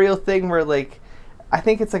like a real thing where like I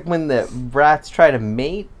think it's like when the rats try to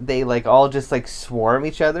mate, they like all just like swarm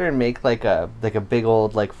each other and make like a big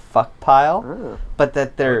old like fuck pile, Oh. but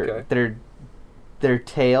that Okay. their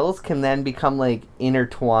tails can then become like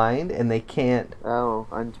intertwined and they can't Oh,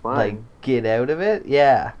 I'm fine. like get out of it.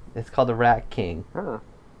 Yeah, it's called the Rat King. Huh.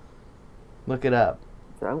 Look it up.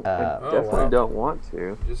 I Oh, definitely wow. don't want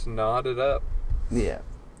to. Just nod it up. Yeah.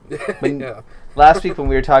 Yeah. Last week when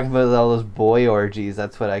we were talking about all those boy orgies,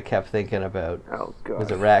 that's what I kept thinking about. Oh god.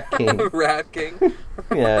 Was a Rat King. Rat King.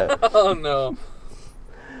 Yeah. Oh no.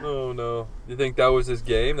 Oh no. You think that was his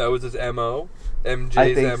game? That was his MO? I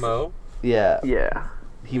MJ's think so. MO? Yeah. Yeah,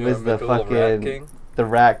 He Yeah, was the make a little Rat fucking King. the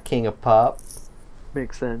Rat King of pop.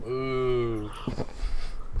 makes sense. Ooh.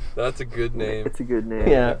 That's a good name. It's a good name.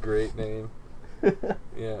 Yeah. A great name.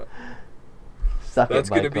 Yeah. Suck That's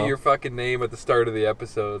it, gonna Michael. be your fucking name at the start of the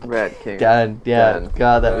episode. Rat King. Done. Yeah. Done.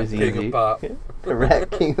 God, that Rat was King easy. of Pop. The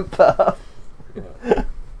Rat King of pop. Yeah.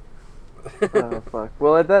 Oh fuck.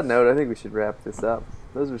 Well, at that note, I think we should wrap this up.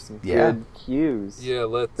 Those were some Yeah. good cues. Yeah,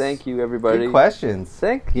 let's. Thank you, everybody. Good questions.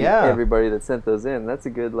 Thank you, Yeah. everybody that sent those in. That's a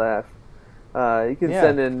good laugh. You can Yeah.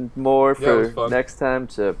 send in more Yeah, it was for fun. next time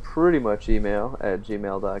to pretty much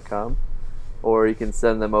email@gmail.com. Or you can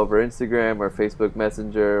send them over Instagram or Facebook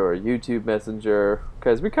Messenger or YouTube Messenger.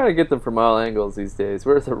 Because we kind of get them from all angles these days.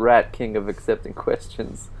 We're the Rat King of accepting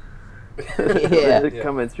questions. Yeah. They're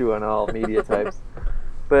coming through on all media types.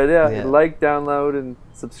 But yeah, Yeah. like, download, and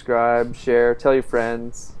subscribe, share, tell your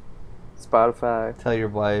friends. Spotify, Tell your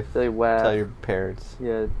wife. tell your wife. Tell your parents.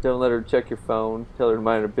 Yeah, don't let her check your phone. Tell her to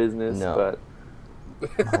mind her business. No.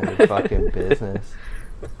 But Mind your fucking business.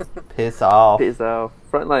 Piss off. peace out.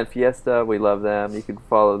 Frontline Fiesta, we love them. You can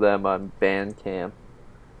follow them on Bandcamp.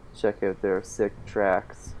 Check out their sick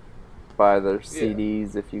tracks. Buy their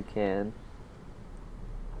CDs if you can.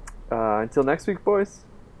 Until next week, boys.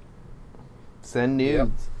 Send Yep.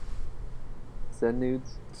 nudes. Send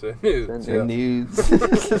nudes. So, nudes. Send The Yeah.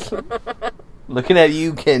 news. Looking at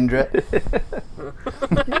you, Kendra.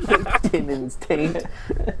 Timmons taint.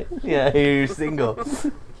 Yeah, I hear you're single.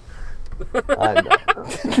 I know.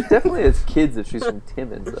 Definitely has kids if she's from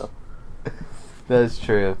Timmins, though. That's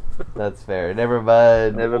true. That's fair. Never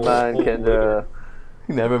mind. Never mind, Kendra.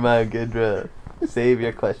 Never mind, Kendra. Save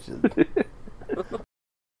your questions.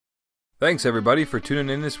 Thanks, everybody, for tuning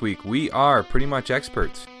in this week. We are Pretty Much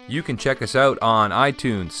Experts. You can check us out on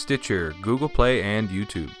iTunes, Stitcher, Google Play, and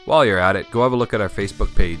YouTube. While you're at it, go have a look at our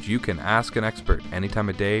Facebook page. You can ask an expert any time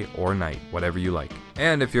of day or night, whatever you like.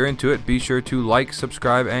 And if you're into it, be sure to like,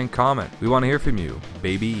 subscribe, and comment. We want to hear from you,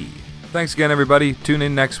 baby. Thanks again, everybody. Tune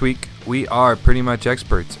in next week. We are Pretty Much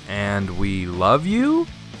Experts, and we love you,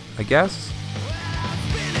 I guess.